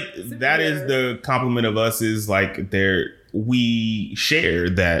feel like that is the compliment of us, is like we share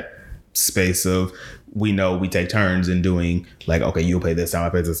that space of, we know we take turns in doing like, okay, you'll pay this time, I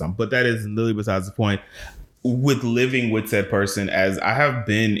pay this time. But that is literally besides the point. With living with said person, as I have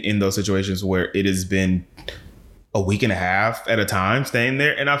been in those situations where it has been a week and a half at a time staying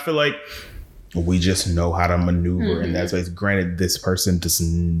there, and I feel like we just know how to maneuver in that space. Granted, this person just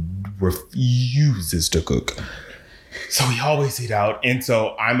refuses to cook. So we always eat out. And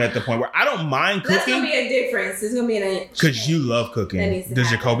so I'm at the point where I don't mind cooking. That's going to be a difference. There's going to be an inch. Because you love cooking. Does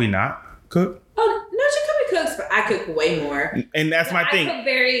Jacoby not cook? Oh, no, Jacoby cooks, but I cook way more. And that's my thing. I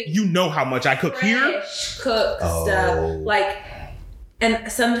cook you know how much I cook here? Stuff. Like,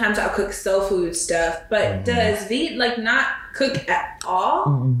 and sometimes I'll cook soul food stuff. But does V, like, not cook at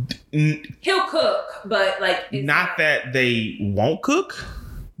all? He'll cook, but, like... Not that they won't cook.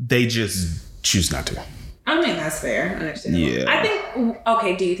 They just choose not to. I mean, that's fair. Understandable. Yeah. I think,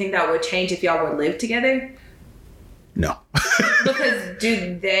 okay, do you think that would change if y'all would live together? No. Because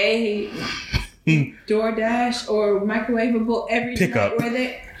do they DoorDash or microwavable every Pick night? up. Where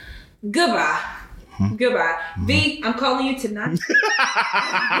they... Goodbye. V, I'm calling you tonight.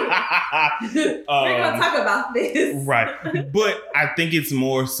 We're going to talk about this. Right. But I think it's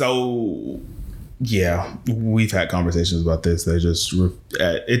more so... Yeah, we've had conversations about this. They just,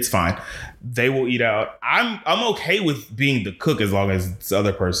 it's fine. They will eat out. I'm okay with being the cook as long as this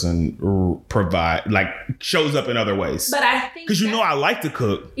other person shows up in other ways. But I think because I like to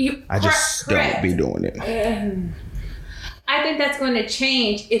cook, I just don't be doing it. I think that's going to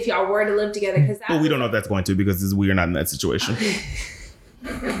change if y'all were to live together. But we don't know if that's going to, because we are not in that situation.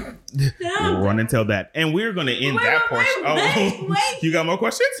 We'll run and tell that. And we're going to end that portion. Wait. You got more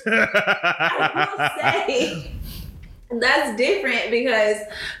questions? I will say that's different because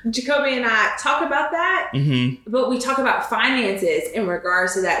Jacoby and I talk about that, but we talk about finances in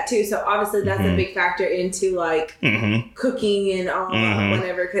regards to that too. So obviously that's a big factor into like cooking and all that,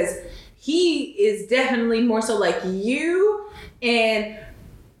 whatever, because he is definitely more so like you, and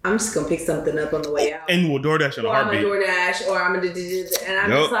I'm just gonna pick something up on the way out. And we'll DoorDash in a heartbeat. I'm gonna DoorDash, or I'm gonna and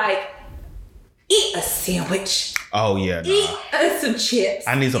I'm just like, eat a sandwich. Oh yeah, eat some chips.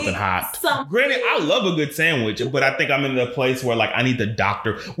 I need something hot. Granted, I love a good sandwich, but I think I'm in the place where like I need the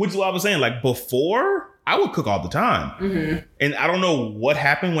doctor. Which is what I was saying. Like before, I would cook all the time, and I don't know what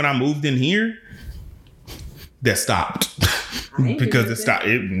happened when I moved in here. That stopped. because it stopped.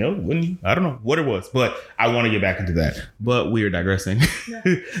 Wouldn't you? I don't know what it was, but I want to get back into that. But we are digressing. No.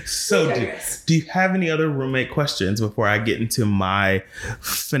 So, do you have any other roommate questions before I get into my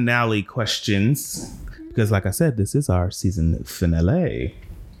finale questions? Because, like I said, this is our season finale.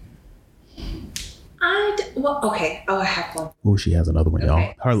 Okay. Oh, I have one. Oh, she has another one,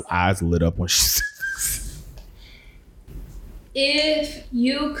 y'all. Her eyes lit up when she said this. If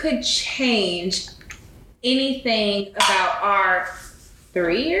you could change anything about our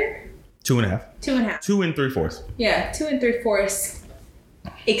 3 year? 2.5. 2.5. 2 3/4. Yeah, 2 3/4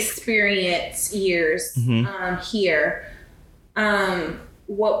 experience years here.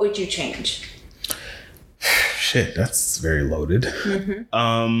 What would you change? Shit, that's very loaded.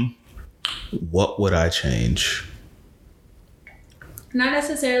 What would I change? Not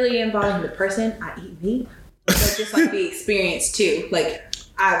necessarily involving the person I eat meat, but just like the experience too. Like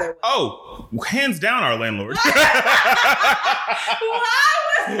either way. Oh, hands down our landlord. Why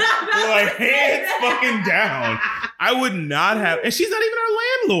was that? Like hands fucking down. I would not have, and she's not even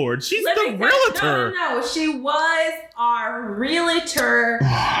our landlord. She's the realtor. No. She was our realtor /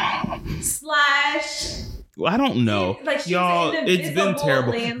 I don't know. Like, y'all, it's been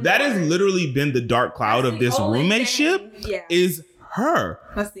terrible. Landlord. That has literally been the dark cloud of this roommate-ship is her.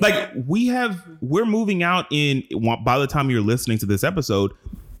 Like we're moving out by the time you're listening to this episode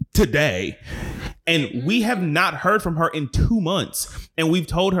today. And we have not heard from her in 2 months. And we've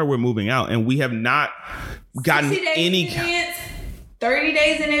told her we're moving out and we have not gotten any 30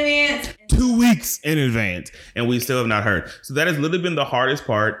 days in advance. 2 weeks in advance. And we still have not heard. So that has literally been the hardest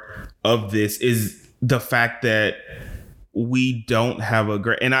part of this is the fact that we don't have a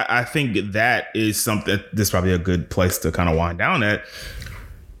great, and I think that is something, this is probably a good place to kind of wind down at.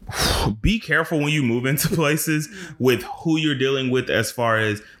 Be careful when you move into places with who you're dealing with, as far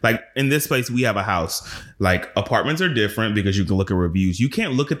as like in this place, we have a house. Like apartments are different because you can look at reviews. You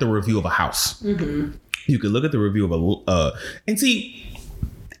can't look at the review of a house. You can look at the review of and see,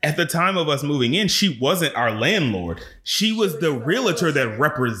 at the time of us moving in, she wasn't our landlord. She was the realtor that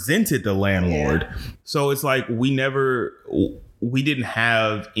represented the landlord. Yeah. So it's like we didn't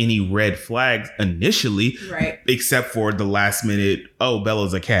have any red flags initially, right? Except for the last minute, oh,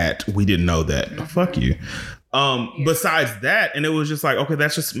 Bella's a cat. We didn't know that. Fuck you. Besides that, and it was just like, okay,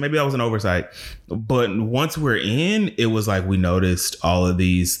 maybe that was an oversight. But once we're in, it was like we noticed all of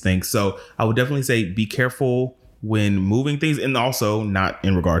these things. So I would definitely say be careful when moving things, and also not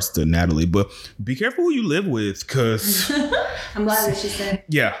in regards to Natalie, but be careful who you live with, because I'm glad that she said.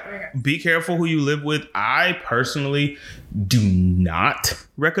 Yeah, be careful who you live with. I personally do not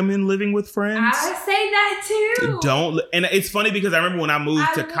recommend living with friends. I say that too. Don't, and it's funny because I remember when I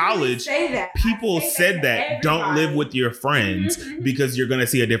moved to college, people said that don't live with your friends because you're going to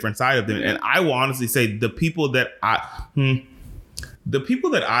see a different side of them. And I will honestly say the people that I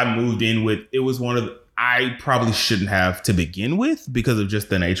moved in with, it was one of the, I probably shouldn't have to begin with because of just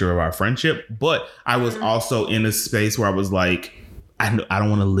the nature of our friendship. But I was also in a space where I was like, I don't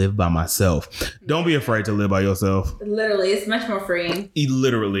want to live by myself. Don't be afraid to live by yourself. Literally, it's much more freeing.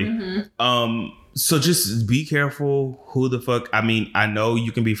 Literally. So just be careful who the fuck. I mean, I know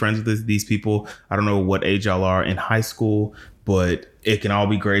you can be friends with these people. I don't know what age y'all are in high school, but it can all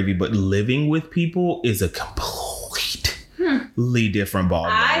be gravy. But living with people is a completely different ballgame.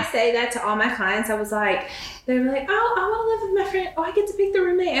 I say that to all my clients. I was like, they were like, oh, I want to live with my friend. Oh, I get to pick the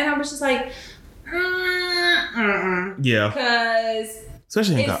roommate. And I was just like, yeah. Because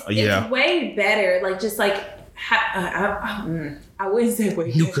especially it's way better. Like, just like, I wouldn't say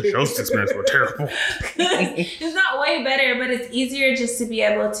way better. Because your experience were terrible. It's not way better, but it's easier just to be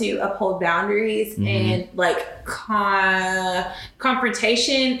able to uphold boundaries and like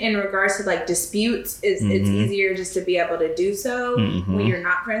confrontation in regards to like disputes. It's easier just to be able to do so when you're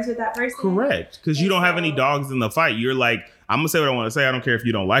not friends with that person. Correct. Because you don't have any dogs in the fight. You're like, I'm going to say what I want to say. I don't care if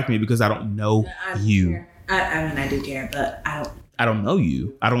you don't like me because I don't know you. I mean, I do care, but I don't know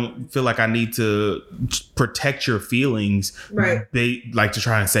you. I don't feel like I need to protect your feelings, right? Like to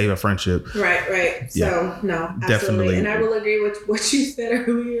try and save a friendship, right. Yeah. So no, absolutely. Definitely, and I will agree with what you said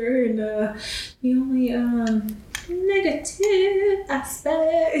earlier. And the only negative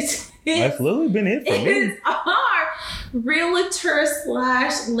aspect that's literally been it for me. Is our realtor /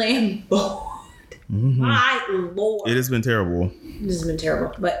 landlord. My Lord. It has been terrible. This has been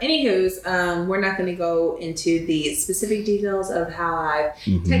terrible. But anywho's, we're not going to go into the specific details of how I've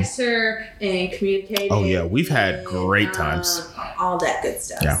texted her and communicated. Oh, yeah. We've had great times. All that good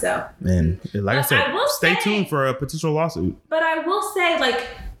stuff. Yeah. So, and like I said, stay tuned for a potential lawsuit. But I will say, like,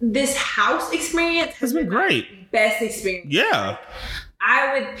 this house experience has been great. Best experience. Yeah.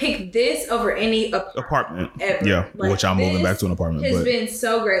 I would pick this over any apartment ever. Yeah, Like, which I'm moving back to an apartment. It's But been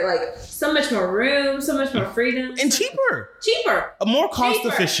so great. Like, so much more room, so much more freedom. and cheaper. More cost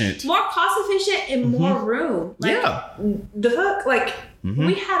efficient. More cost efficient and more room. Like, Yeah. The fuck? Like,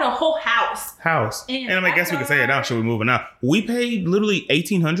 we had a whole house. And I guess we can say it now. Should we move it now? We paid literally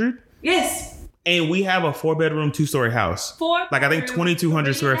 $1,800. Yes. And we have a 4-bedroom, 2-story house. Like, I think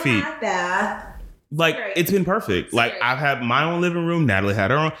 2,200 square feet. Like, great. it's been perfect. It's like, great. I've had my own living room. Natalie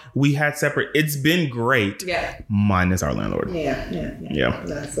had her own. We had separate. It's been great. Yeah. Minus our landlord. Yeah.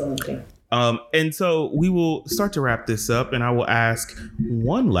 That's the only thing. And so we will start to wrap this up, and I will ask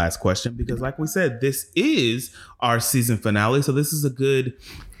one last question because, like we said, this is our season finale. So this is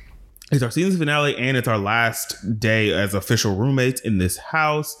it's our season finale, and it's our last day as official roommates in this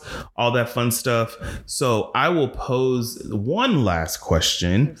house, all that fun stuff. So I will pose one last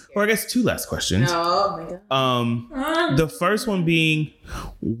question, or I guess 2 last questions. Oh my God. The first one being,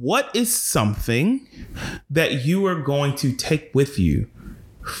 what is something that you are going to take with you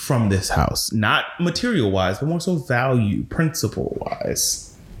from this house? Not material wise, but more so value, principle wise.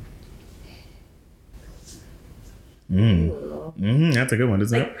 That's a good one,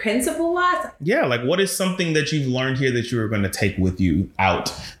 isn't it? Like, principle wise? Yeah, like what is something that you've learned here that you are going to take with you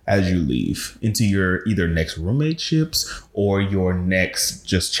out as you leave into your either next roommateships or your next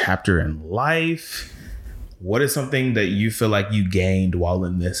just chapter in life? What is something that you feel like you gained while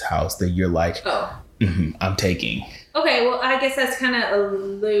in this house that you're like, I'm taking? Okay, well, I guess that's kind of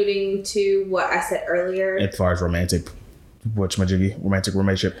alluding to what I said earlier. As far as romantic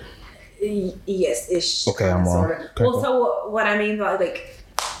roommateship. Yes, ish. Okay, I'm wrong. Sort of. Okay, well, cool. so what I mean by like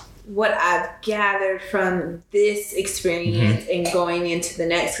what I've gathered from this experience and going into the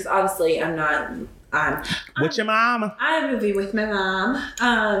next, because obviously I'm with your mama. I'm moving with my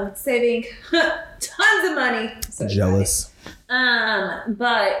mom, saving tons of money. So Jealous.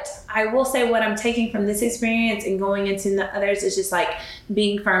 But I will say what I'm taking from this experience and going into the others is just like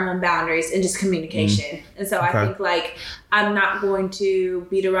being firm on boundaries and just communication. And so I think like I'm not going to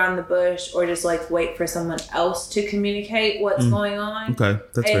beat around the bush or just like wait for someone else to communicate what's going on. Okay,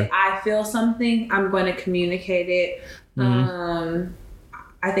 that's If fair. I feel something, I'm going to communicate it.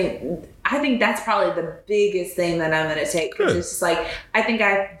 I think that's probably the biggest thing that I'm going to take. Because it's just like, I think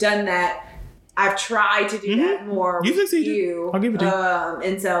I've done that. I've tried to do that more You with succeeded. you. I'll give it to you.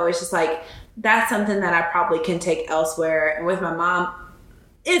 And so it's just like, that's something that I probably can take elsewhere. And with my mom,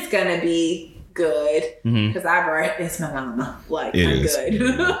 it's going to be good. Because it's my mama. Like, It I'm is. good.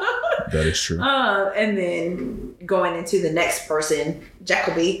 That is true. And then going into the next person,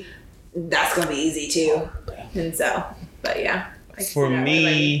 Jacoby, that's going to be easy too. And so, but yeah. For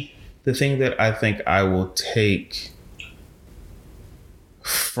me, the thing that I think I will take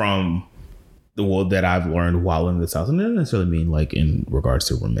from the world that I've learned while in this house, and it doesn't necessarily mean like in regards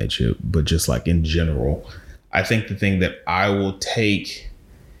to roommateship, but just like in general, I think the thing that I will take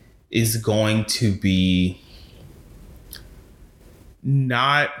is going to be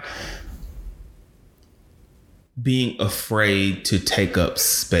not being afraid to take up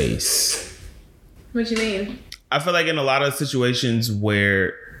space. What you mean? I feel like in a lot of situations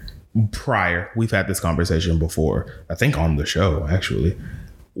where we've had this conversation before, I think on the show actually,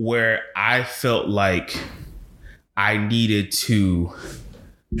 where I felt like I needed to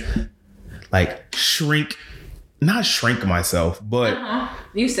like not shrink myself, but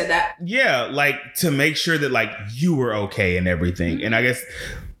you said that. Yeah, like to make sure that like you were okay and everything. And I guess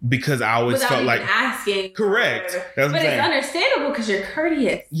because I always Without felt even like asking. correct. That's But it's understandable because you're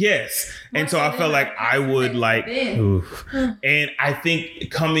courteous. Yes. And so More I so felt than like I would like, oof. And I think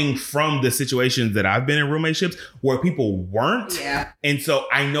coming from the situations that I've been in roommateships where people weren't. Yeah. And so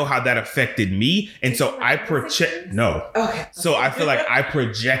I know how that affected me. And so I project, no. Okay. So I feel like I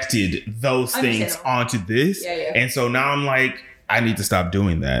projected those things onto this. Yeah. And so now I'm like, I need to stop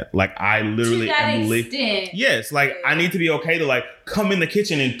doing that. Like I literally to that am extent. yes, like I need to be okay to like come in the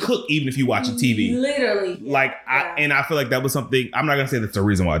kitchen and cook even if you watching TV. Literally. Like I feel like that was something. I'm not gonna say that's the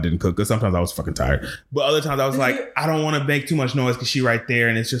reason why I didn't cook because sometimes I was fucking tired, but other times I was like, I don't want to make too much noise because she right there,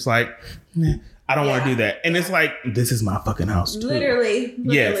 and it's just like, I don't want to do that. And it's like, this is my fucking house too. Literally.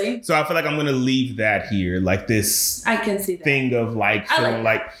 Yes. So I feel like I'm gonna leave that here, like this. I can see that. Thing of like feeling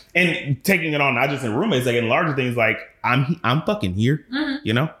like and taking it on not just in roommates, like in larger things, like I'm fucking here,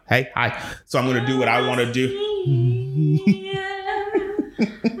 you know. Hey, hi. So I'm gonna do what I want to do.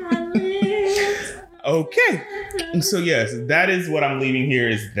 Okay. So yes, that is what I'm leaving here.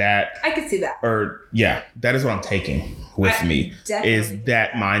 Is that I can see that. Or yeah, that is what I'm taking with me. Is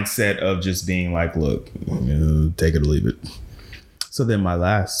that mindset of just being like, look, take it or leave it. So then my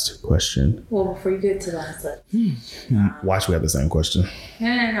last question. Well, before you get to that, let's Watch, we have the same question. No.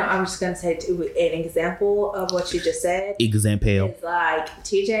 I'm just gonna say an example of what you just said. Example. Is like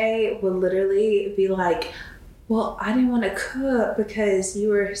TJ would literally be like, "Well, I didn't want to cook because you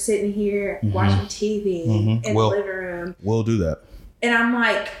were sitting here watching TV in the living room." We'll do that. And I'm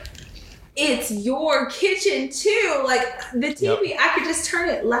like, it's your kitchen too. Like the TV, I could just turn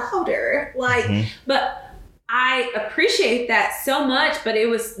it louder. Like, but I appreciate that so much, but it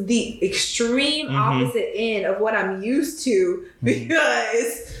was the extreme opposite end of what I'm used to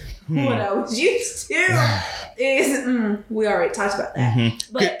because what I was used to is, we already talked about that.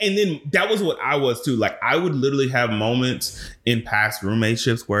 But, and then that was what I was too. Like I would literally have moments in past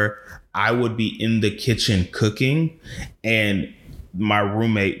roommateships where I would be in the kitchen cooking and my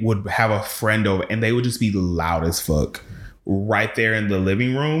roommate would have a friend over and they would just be loud as fuck right there in the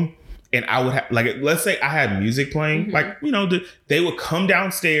living room. And I would have, like, let's say I had music playing, like, you know, they would come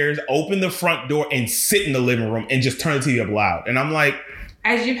downstairs, open the front door and sit in the living room and just turn the TV up loud. And I'm like,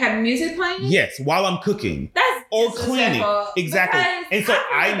 as you have music playing? Yes, while I'm cooking. That's or cleaning. Exactly. And so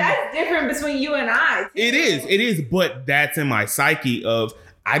that's different between you and I. Too. It is. But that's in my psyche of,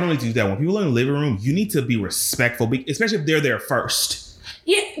 I don't need to do that. When people are in the living room, you need to be respectful, especially if they're there first.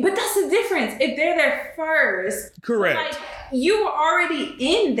 Yeah, but that's the difference. If they're there first. Correct. Like, you were already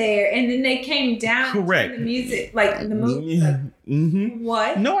in there and then they came down. Correct. To the music, like the movie. Like,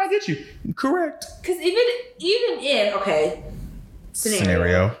 what? No, I get you. Correct. Because even if, okay,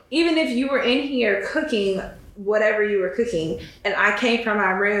 scenario. Even if you were in here cooking whatever you were cooking and I came from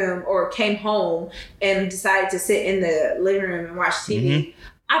my room or came home and decided to sit in the living room and watch TV,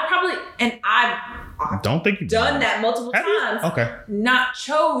 I probably, and I don't think you've done that multiple times. Okay. Not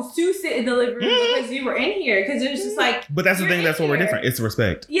chose to sit in the living room because you were in here. Because it was just like. But that's the thing. That's what we're different. It's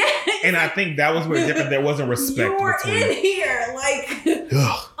respect. Yeah. And I think that was where different. There wasn't respect. You were in here. Like,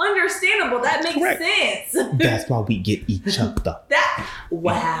 understandable. That makes sense. That's why we get each other.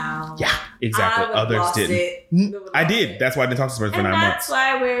 Wow. Yeah, exactly. Others didn't. I did. That's why I didn't talk to this person for 9 months. That's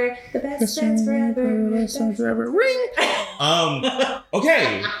why we're the best friends forever. Best friends forever. Ring.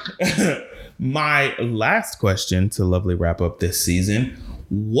 Okay. My last question to lovely wrap up this season.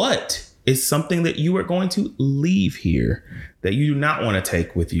 What is something that you are going to leave here that you do not want to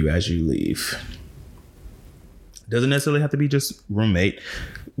take with you as you leave? Doesn't necessarily have to be just roommate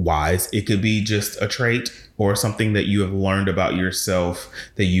wise. It could be just a trait or something that you have learned about yourself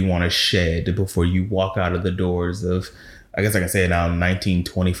that you want to shed before you walk out of the doors of, I guess I can say it now,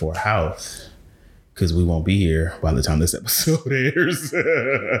 1924 house. Because we won't be here by the time this episode airs.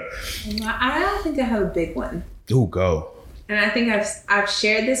 I don't think I have a big one. Oh, go. And I think I've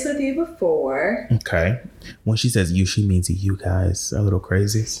shared this with you before. Okay. When she says you, she means you guys are little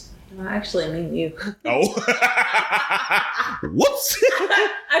crazies. Well, I actually mean you. Oh. Whoops.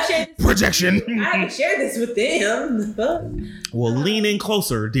 I've shared this projection. I haven't shared this with them. Well, lean in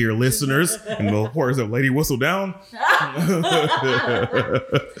closer, dear listeners. In the words of Lady Whistledown.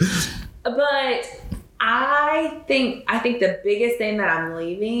 But I think the biggest thing that I'm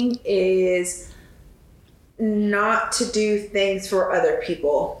leaving is not to do things for other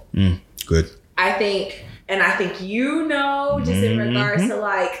people. Good. I think you know, just in regards to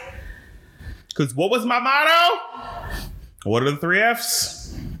like. Because what was my motto? What are the 3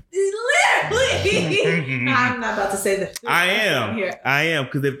 F's? Literally. I'm not about to say that. I am.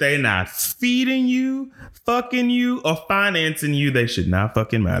 Because if they're not feeding you, fucking you, or financing you, they should not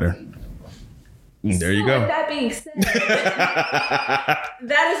fucking matter. There you go. With that being said,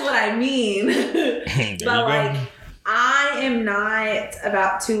 that is what I mean. But like, I am not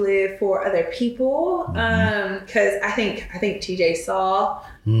about to live for other people. Because I think TJ saw.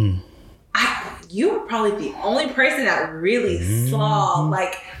 You were probably the only person that really saw.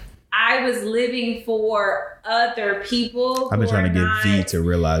 Like, I was living for other people. I've been trying to get V to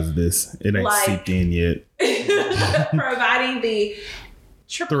realize this. It ain't seeped in yet. Providing the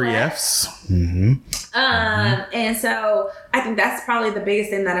 3 F's. And so I think that's probably the biggest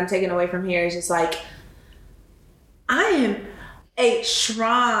thing that I'm taking away from here is just like, I am a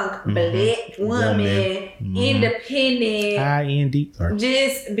strong black woman, independent, I-N-D. Sorry.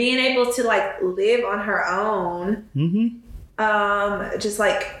 just being able to like live on her own. Just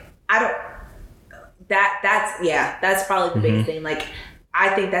like, that's probably the biggest thing. Like,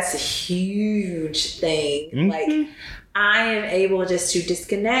 I think that's a huge thing. Like, I am able just to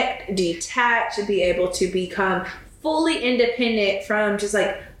disconnect, detach, be able to become fully independent from just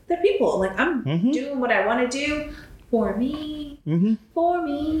like the people. Like, I'm doing what I want to do for me, for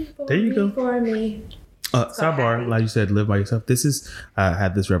me, for there you me, go. for me. Sidebar, like you said, live by yourself. This is, I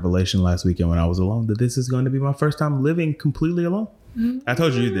had this revelation last weekend when I was alone that this is going to be my first time living completely alone. I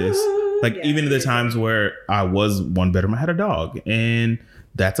told you this. Like, even the times where I was one bedroom, I had a dog. And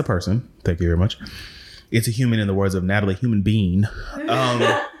that's a person. Thank you very much. It's a human, in the words of Natalie, human being.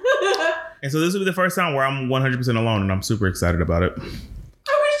 And so this will be the first time where I'm 100% alone, and I'm super excited about it. I was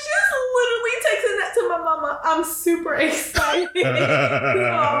just literally texting that to my mama. I'm super excited.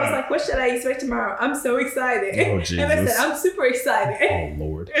 I was like, what should I expect tomorrow? I'm so excited. Oh, Jesus. And I said, I'm super excited. Oh,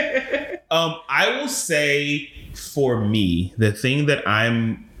 Lord. I will say, for me, the thing that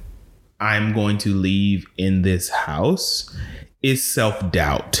I'm going to leave in this house is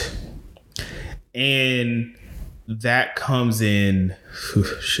self-doubt. And that comes in,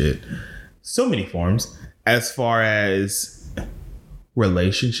 so many forms. As far as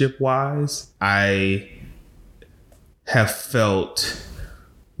relationship-wise, I have felt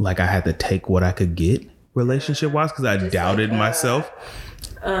like I had to take what I could get relationship-wise because I just doubted myself.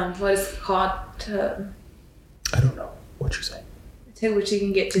 What is it called? I don't know what you're saying. Take what you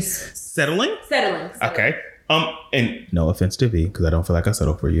can get to settling. Okay. And no offense to V, because I don't feel like I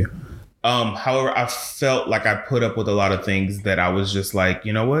settled for you. However, I felt like I put up with a lot of things that I was just like,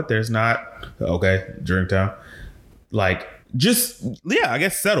 you know what? There's not during time. Like, just, I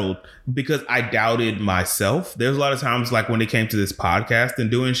guess settled because I doubted myself. There's a lot of times, like when it came to this podcast and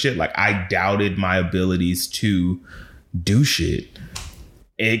doing shit, like I doubted my abilities to do shit.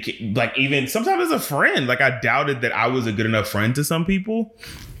 Like, even sometimes as a friend, like I doubted that I was a good enough friend to some people.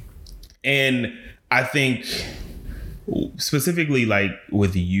 And I think specifically like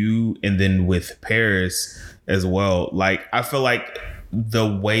with you and then with Paris as well, like I feel like the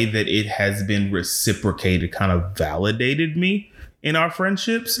way that it has been reciprocated kind of validated me in our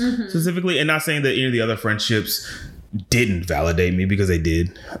friendships specifically, and not saying that any of the other friendships didn't validate me, because they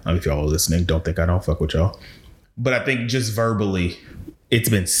did. If y'all are listening, don't think I don't fuck with y'all, but I think just verbally it's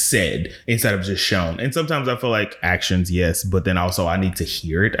been said instead of just shown. And sometimes I feel like actions, yes, but then also I need to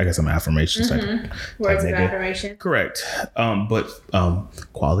hear it. I guess I'm an affirmation type words of affirmation. Correct. But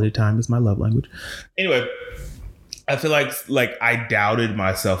quality time is my love language. Anyway, I feel like I doubted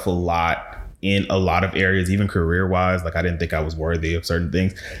myself a lot in a lot of areas, even career wise. Like I didn't think I was worthy of certain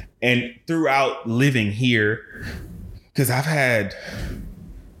things. And throughout living here, because I've had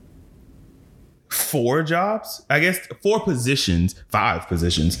 4 jobs, I guess 5 positions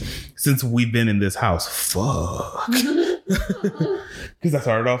since we've been in this house. Fuck. Because I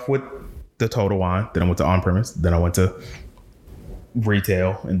started off with the Total Wine, then I went to on-premise, then I went to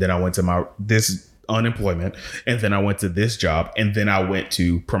retail, and then I went to this unemployment, and then I went to this job, and then I went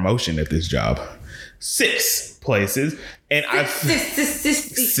to promotion at this job. 6 places, and so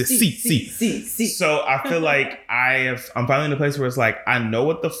I feel like I'm finally in a place where it's like I know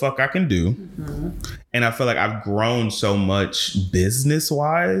what the fuck I can do, and I feel like I've grown so much business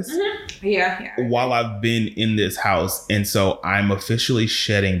wise while I've been in this house, and so I'm officially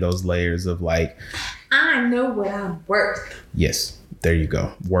shedding those layers of like, I know what I'm worth. Yes, there you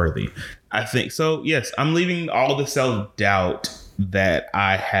go, worthy. I think so. Yes, I'm leaving all the self-doubt that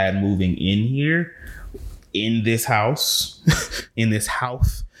I had moving in here in this house,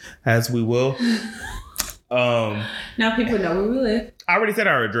 as we will. Now people know where we live. I already said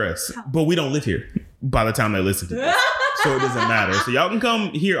our address, but we don't live here by the time they listen to this. So it doesn't matter. So y'all can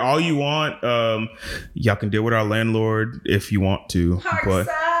come here all you want. Y'all can deal with our landlord if you want to.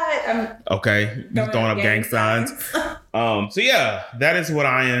 Okay, just throwing up gang signs. So yeah, that is what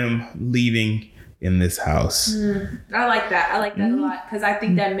I am leaving in this house. I like that. I like that a lot because I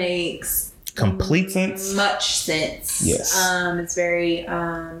think that makes complete sense. Much sense. Yes. It's very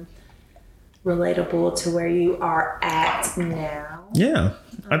relatable to where you are at now. Yeah,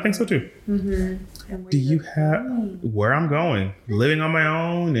 I think so too. Do you have where I'm going, living on my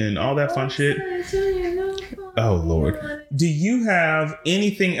own and all that fun shit? Oh Lord. Do you have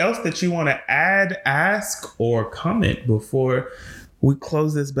anything else that you want to add, ask, or comment before we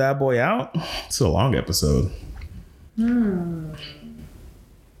close this bad boy out? It's a long episode.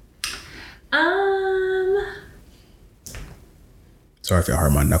 Sorry if y'all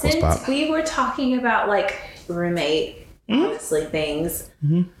heard my knuckles pop. We were talking about like roommate, honestly, things.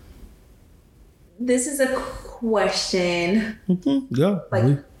 This is a question. Go.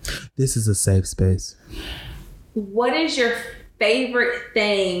 Like, this is a safe space. What is your favorite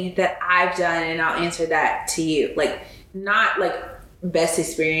thing that I've done? And I'll answer that to you. Like, not like best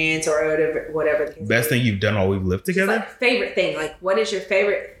experience or whatever the case best thing you've done while we've lived together? Like favorite thing. Like, what is your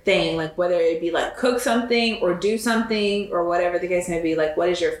favorite thing? Like, whether it be like cook something or do something or whatever the case may be. Like, what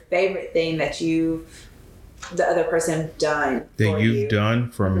is your favorite thing that the other person done that you've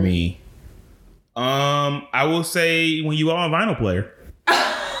done for me? I will say when you are a vinyl player.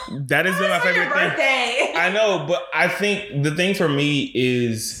 That has been my favorite your thing. birthday. I know, but I think the thing for me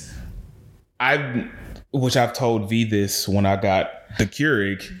is which I've told V this when I got the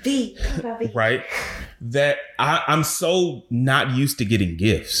Keurig, V. right? That I'm so not used to getting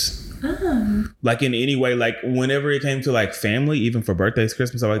gifts. Like in any way, like whenever it came to like family, even for birthdays,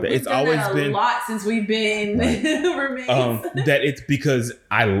 Christmas, stuff like that, it's always been a lot since we've been roommates. that it's because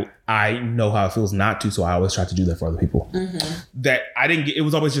I know how it feels not to, so I always try to do that for other people. That I didn't get. It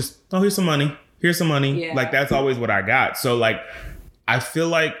was always just, oh, here's some money. Yeah. Like that's always what I got. So like, I feel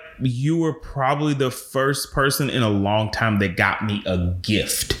like you were probably the first person in a long time that got me a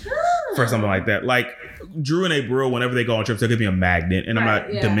gift for something like that. Like Drew and April, whenever they go on trips, they'll give me a magnet, and I'm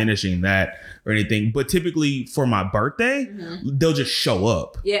not diminishing that or anything. But typically for my birthday, they'll just show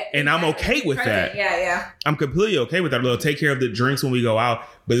up. Yeah. And I'm okay with that. Yeah. I'm completely okay with that. They'll take care of the drinks when we go out.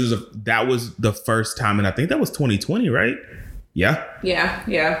 But that was the first time, and I think that was 2020, right? Yeah.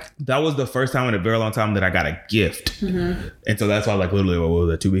 That was the first time in a very long time that I got a gift. And so that's why, like, literally, what was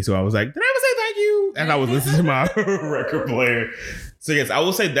that, 2 weeks ago, I was like, did I ever say thank you? And I was listening to my record player. So yes, I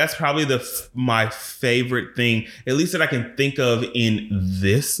will say that's probably my favorite thing, at least that I can think of in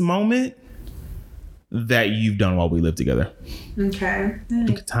this moment, that you've done while we live together. Okay.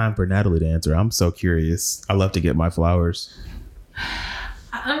 Time for Natalie to answer. I'm so curious. I love to get my flowers.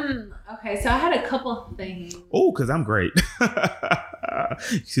 Okay, so I had a couple things. Oh, because I'm great. You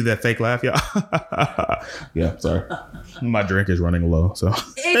see that fake laugh, y'all? Yeah, sorry. My drink is running low, so.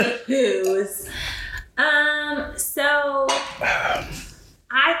 Anywho's. So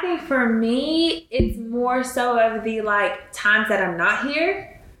I think for me, it's more so of the like times that I'm not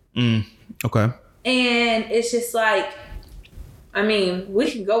here. Okay. And it's just like, I mean,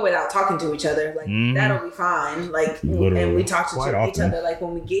 we can go without talking to each other. Like, that'll be fine. Like, literally, and we talk to each other like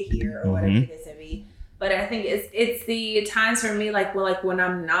when we get here or whatever it is to be. But I think it's the times for me, like when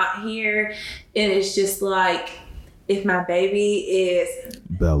I'm not here, and it's just like, if my baby is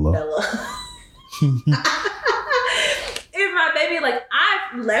Bella. If my baby, like,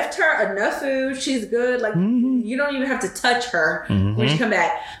 I've left her enough food, she's good. Like, you don't even have to touch her when she come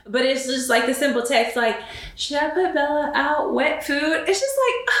back. But it's just like the simple text, like, should I put Bella out wet food? It's just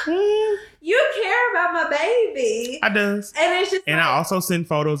like, you care about my baby. I does. And it's just and like, I also send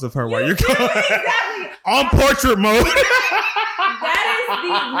photos of her while you're gone. Exactly. On portrait mode. That is the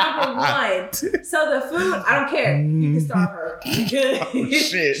number one. So the food, I don't care. You can starve her. Be good. Oh,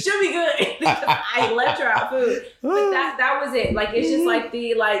 shit. She'll be good. I left her out food. But that was it. Like, it's just like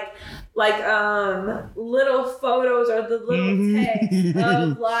the little photos or the little text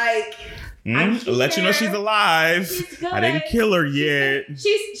of like, let you know she's alive. I didn't kill her yet.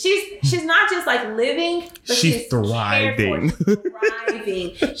 She's not just like living, but she's thriving.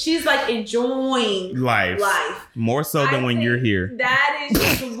 She's like enjoying life more so than when you're here. That is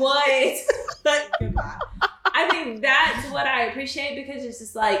just what I think that's what I appreciate, because it's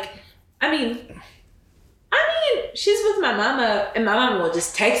just like, I mean, she's with my mama, and my mama will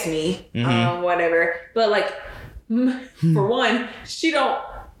just text me, whatever. But like, for one, she don't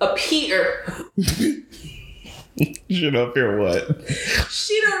appear. She don't appear what?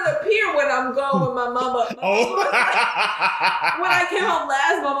 She don't appear when I'm gone with my mama. When I came home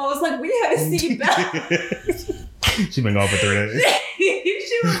last, mama was like, we haven't seen Bella. She's been gone for 3 days.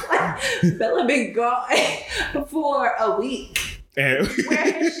 She was like, Bella been gone for a week. And where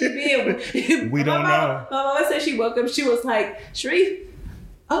has she been? We don't know. My mama said she woke up. She was like, Sharif,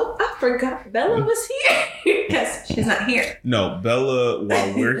 oh, I forgot Bella was here. Because she's not here. No, Bella,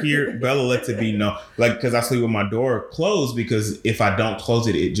 while we're here, Bella lets it be known. Like, because I sleep with my door closed, because if I don't close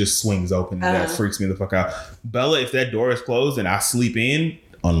it, it just swings open. And that freaks me the fuck out. Bella, if that door is closed and I sleep in,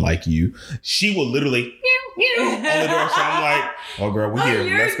 unlike you, she will literally on the door. So I'm like, oh girl, we're here.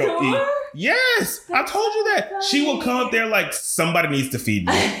 Let's go eat. Yes, I told you that. Funny. She will come up there like, somebody needs to feed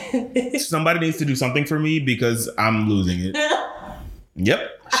me. Somebody needs to do something for me because I'm losing it. Yep,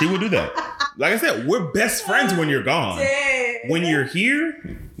 she will do that. Like I said, we're best friends when you're gone. Dang. When you're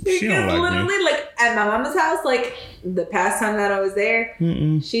here, she don't like literally, me. Like at my mama's house, like the past time that I was there,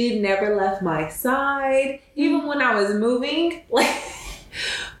 she never left my side. Even when I was moving, like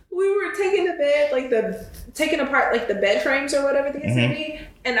we were taking apart like the bed frames or whatever the case may be,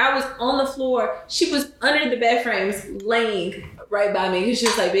 and I was on the floor. She was under the bed frames, laying right by me. She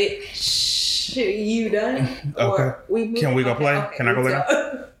was like, "Bitch, you done? Okay. Can we go play? Okay, can I go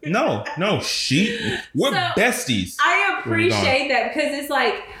later?" No. We're besties. I appreciate that, because it's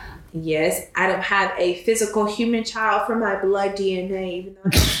like, Yes, I don't have a physical human child from my blood DNA, even though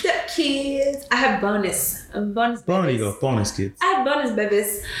I have stepkids. I have bonus babies. Bonus kids. I have bonus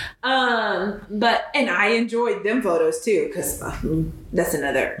babies. And I enjoyed them photos too, because that's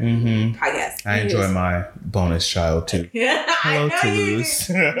another podcast. I enjoy my bonus child too. Hello, Toulouse.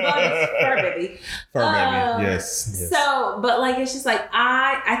 Bonus fur baby. Fur baby, yes. So, but like, it's just like,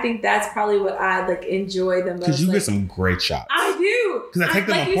 I think that's probably what I like enjoy the most. Because you get some great shots. I do. Because I take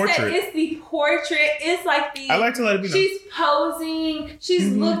them on portrait. It's the portrait. It's like the. I like to let it be known. She's posing.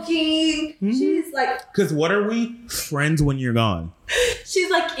 She's looking. She's like. Because what are we? Friends when you're gone. She's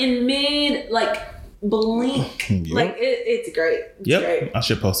like in mid, like blink. Yep. Like it's great. It's great. I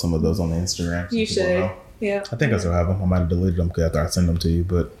should post some of those on the Instagram. So you should. Yeah. I think I still have them. I might have deleted them after I send them to you,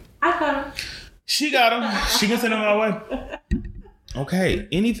 but. I got them. She got them. She can send them my way. Okay.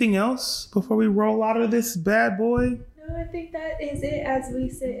 Anything else before we roll out of this bad boy? No, I think that is it as we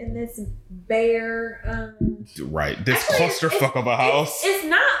sit in this bare right. This clusterfuck of a house. It's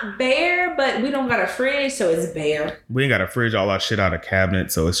not bare, but we don't got a fridge, so it's bare. We ain't got a fridge, all our shit out of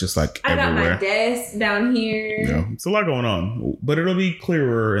cabinet, so it's just like everywhere. I got my desk down here. Yeah, it's a lot going on. But it'll be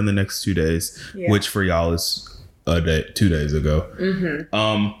clearer in the next 2 days, which for y'all is 2 days ago.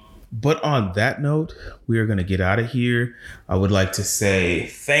 But on that note, we are going to get out of here. I would like to say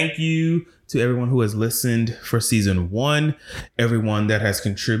thank you to everyone who has listened for season 1, everyone that has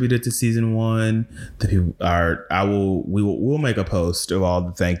contributed to season 1. We'll make a post of all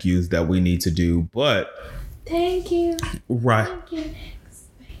the thank yous that we need to do. But thank you. Right. Thank you.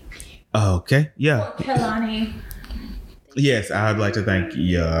 Thank you. Okay. Yeah. Kelani. Yes, I'd like to thank.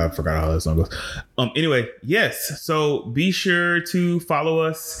 Yeah, I forgot how that song goes. Anyway, yes. So be sure to follow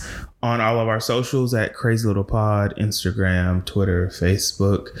us on all of our socials at Crazy Little Pod, Instagram, Twitter,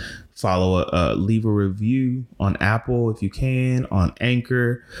 Facebook. Leave a review on Apple if you can, on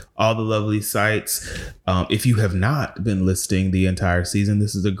Anchor, all the lovely sites. If you have not been listening the entire season,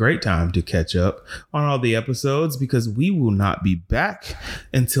 this is a great time to catch up on all the episodes because we will not be back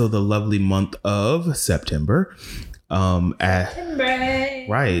until the lovely month of September.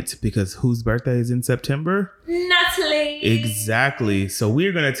 Right, because whose birthday is in September? Natalie. Exactly. So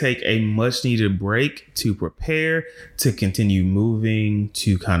we're going to take a much needed break to prepare, to continue moving,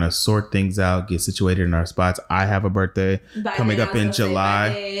 to kind of sort things out, get situated in our spots. I have a birthday coming up in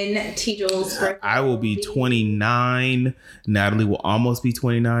July. I will be 29. Natalie will almost be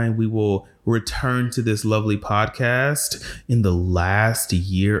 29. We will return to this lovely podcast in the last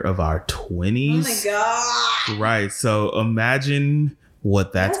year of our 20s. Oh my God. Right. So imagine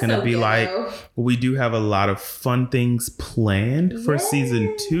what that's going to be like. We do have a lot of fun things planned for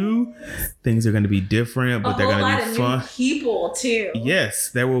season 2. Things are going to be different, but they're going to be fun. New people too. Yes,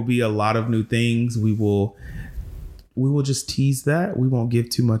 there will be a lot of new things. We will just tease that. We won't give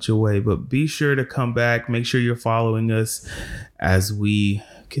too much away, but be sure to come back. Make sure you're following us as we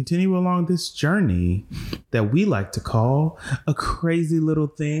continue along this journey that we like to call a crazy little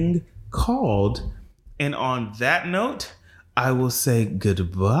thing called. And on that note, I will say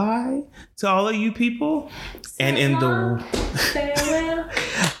goodbye to all of you people. And in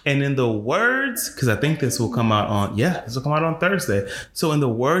the words, because I think this will come out on Thursday. So in the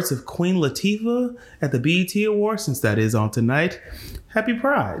words of Queen Latifah at the BET Awards, since that is on tonight, happy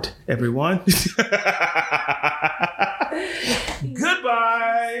Pride, everyone.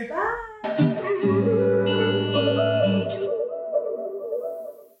 Goodbye. Bye.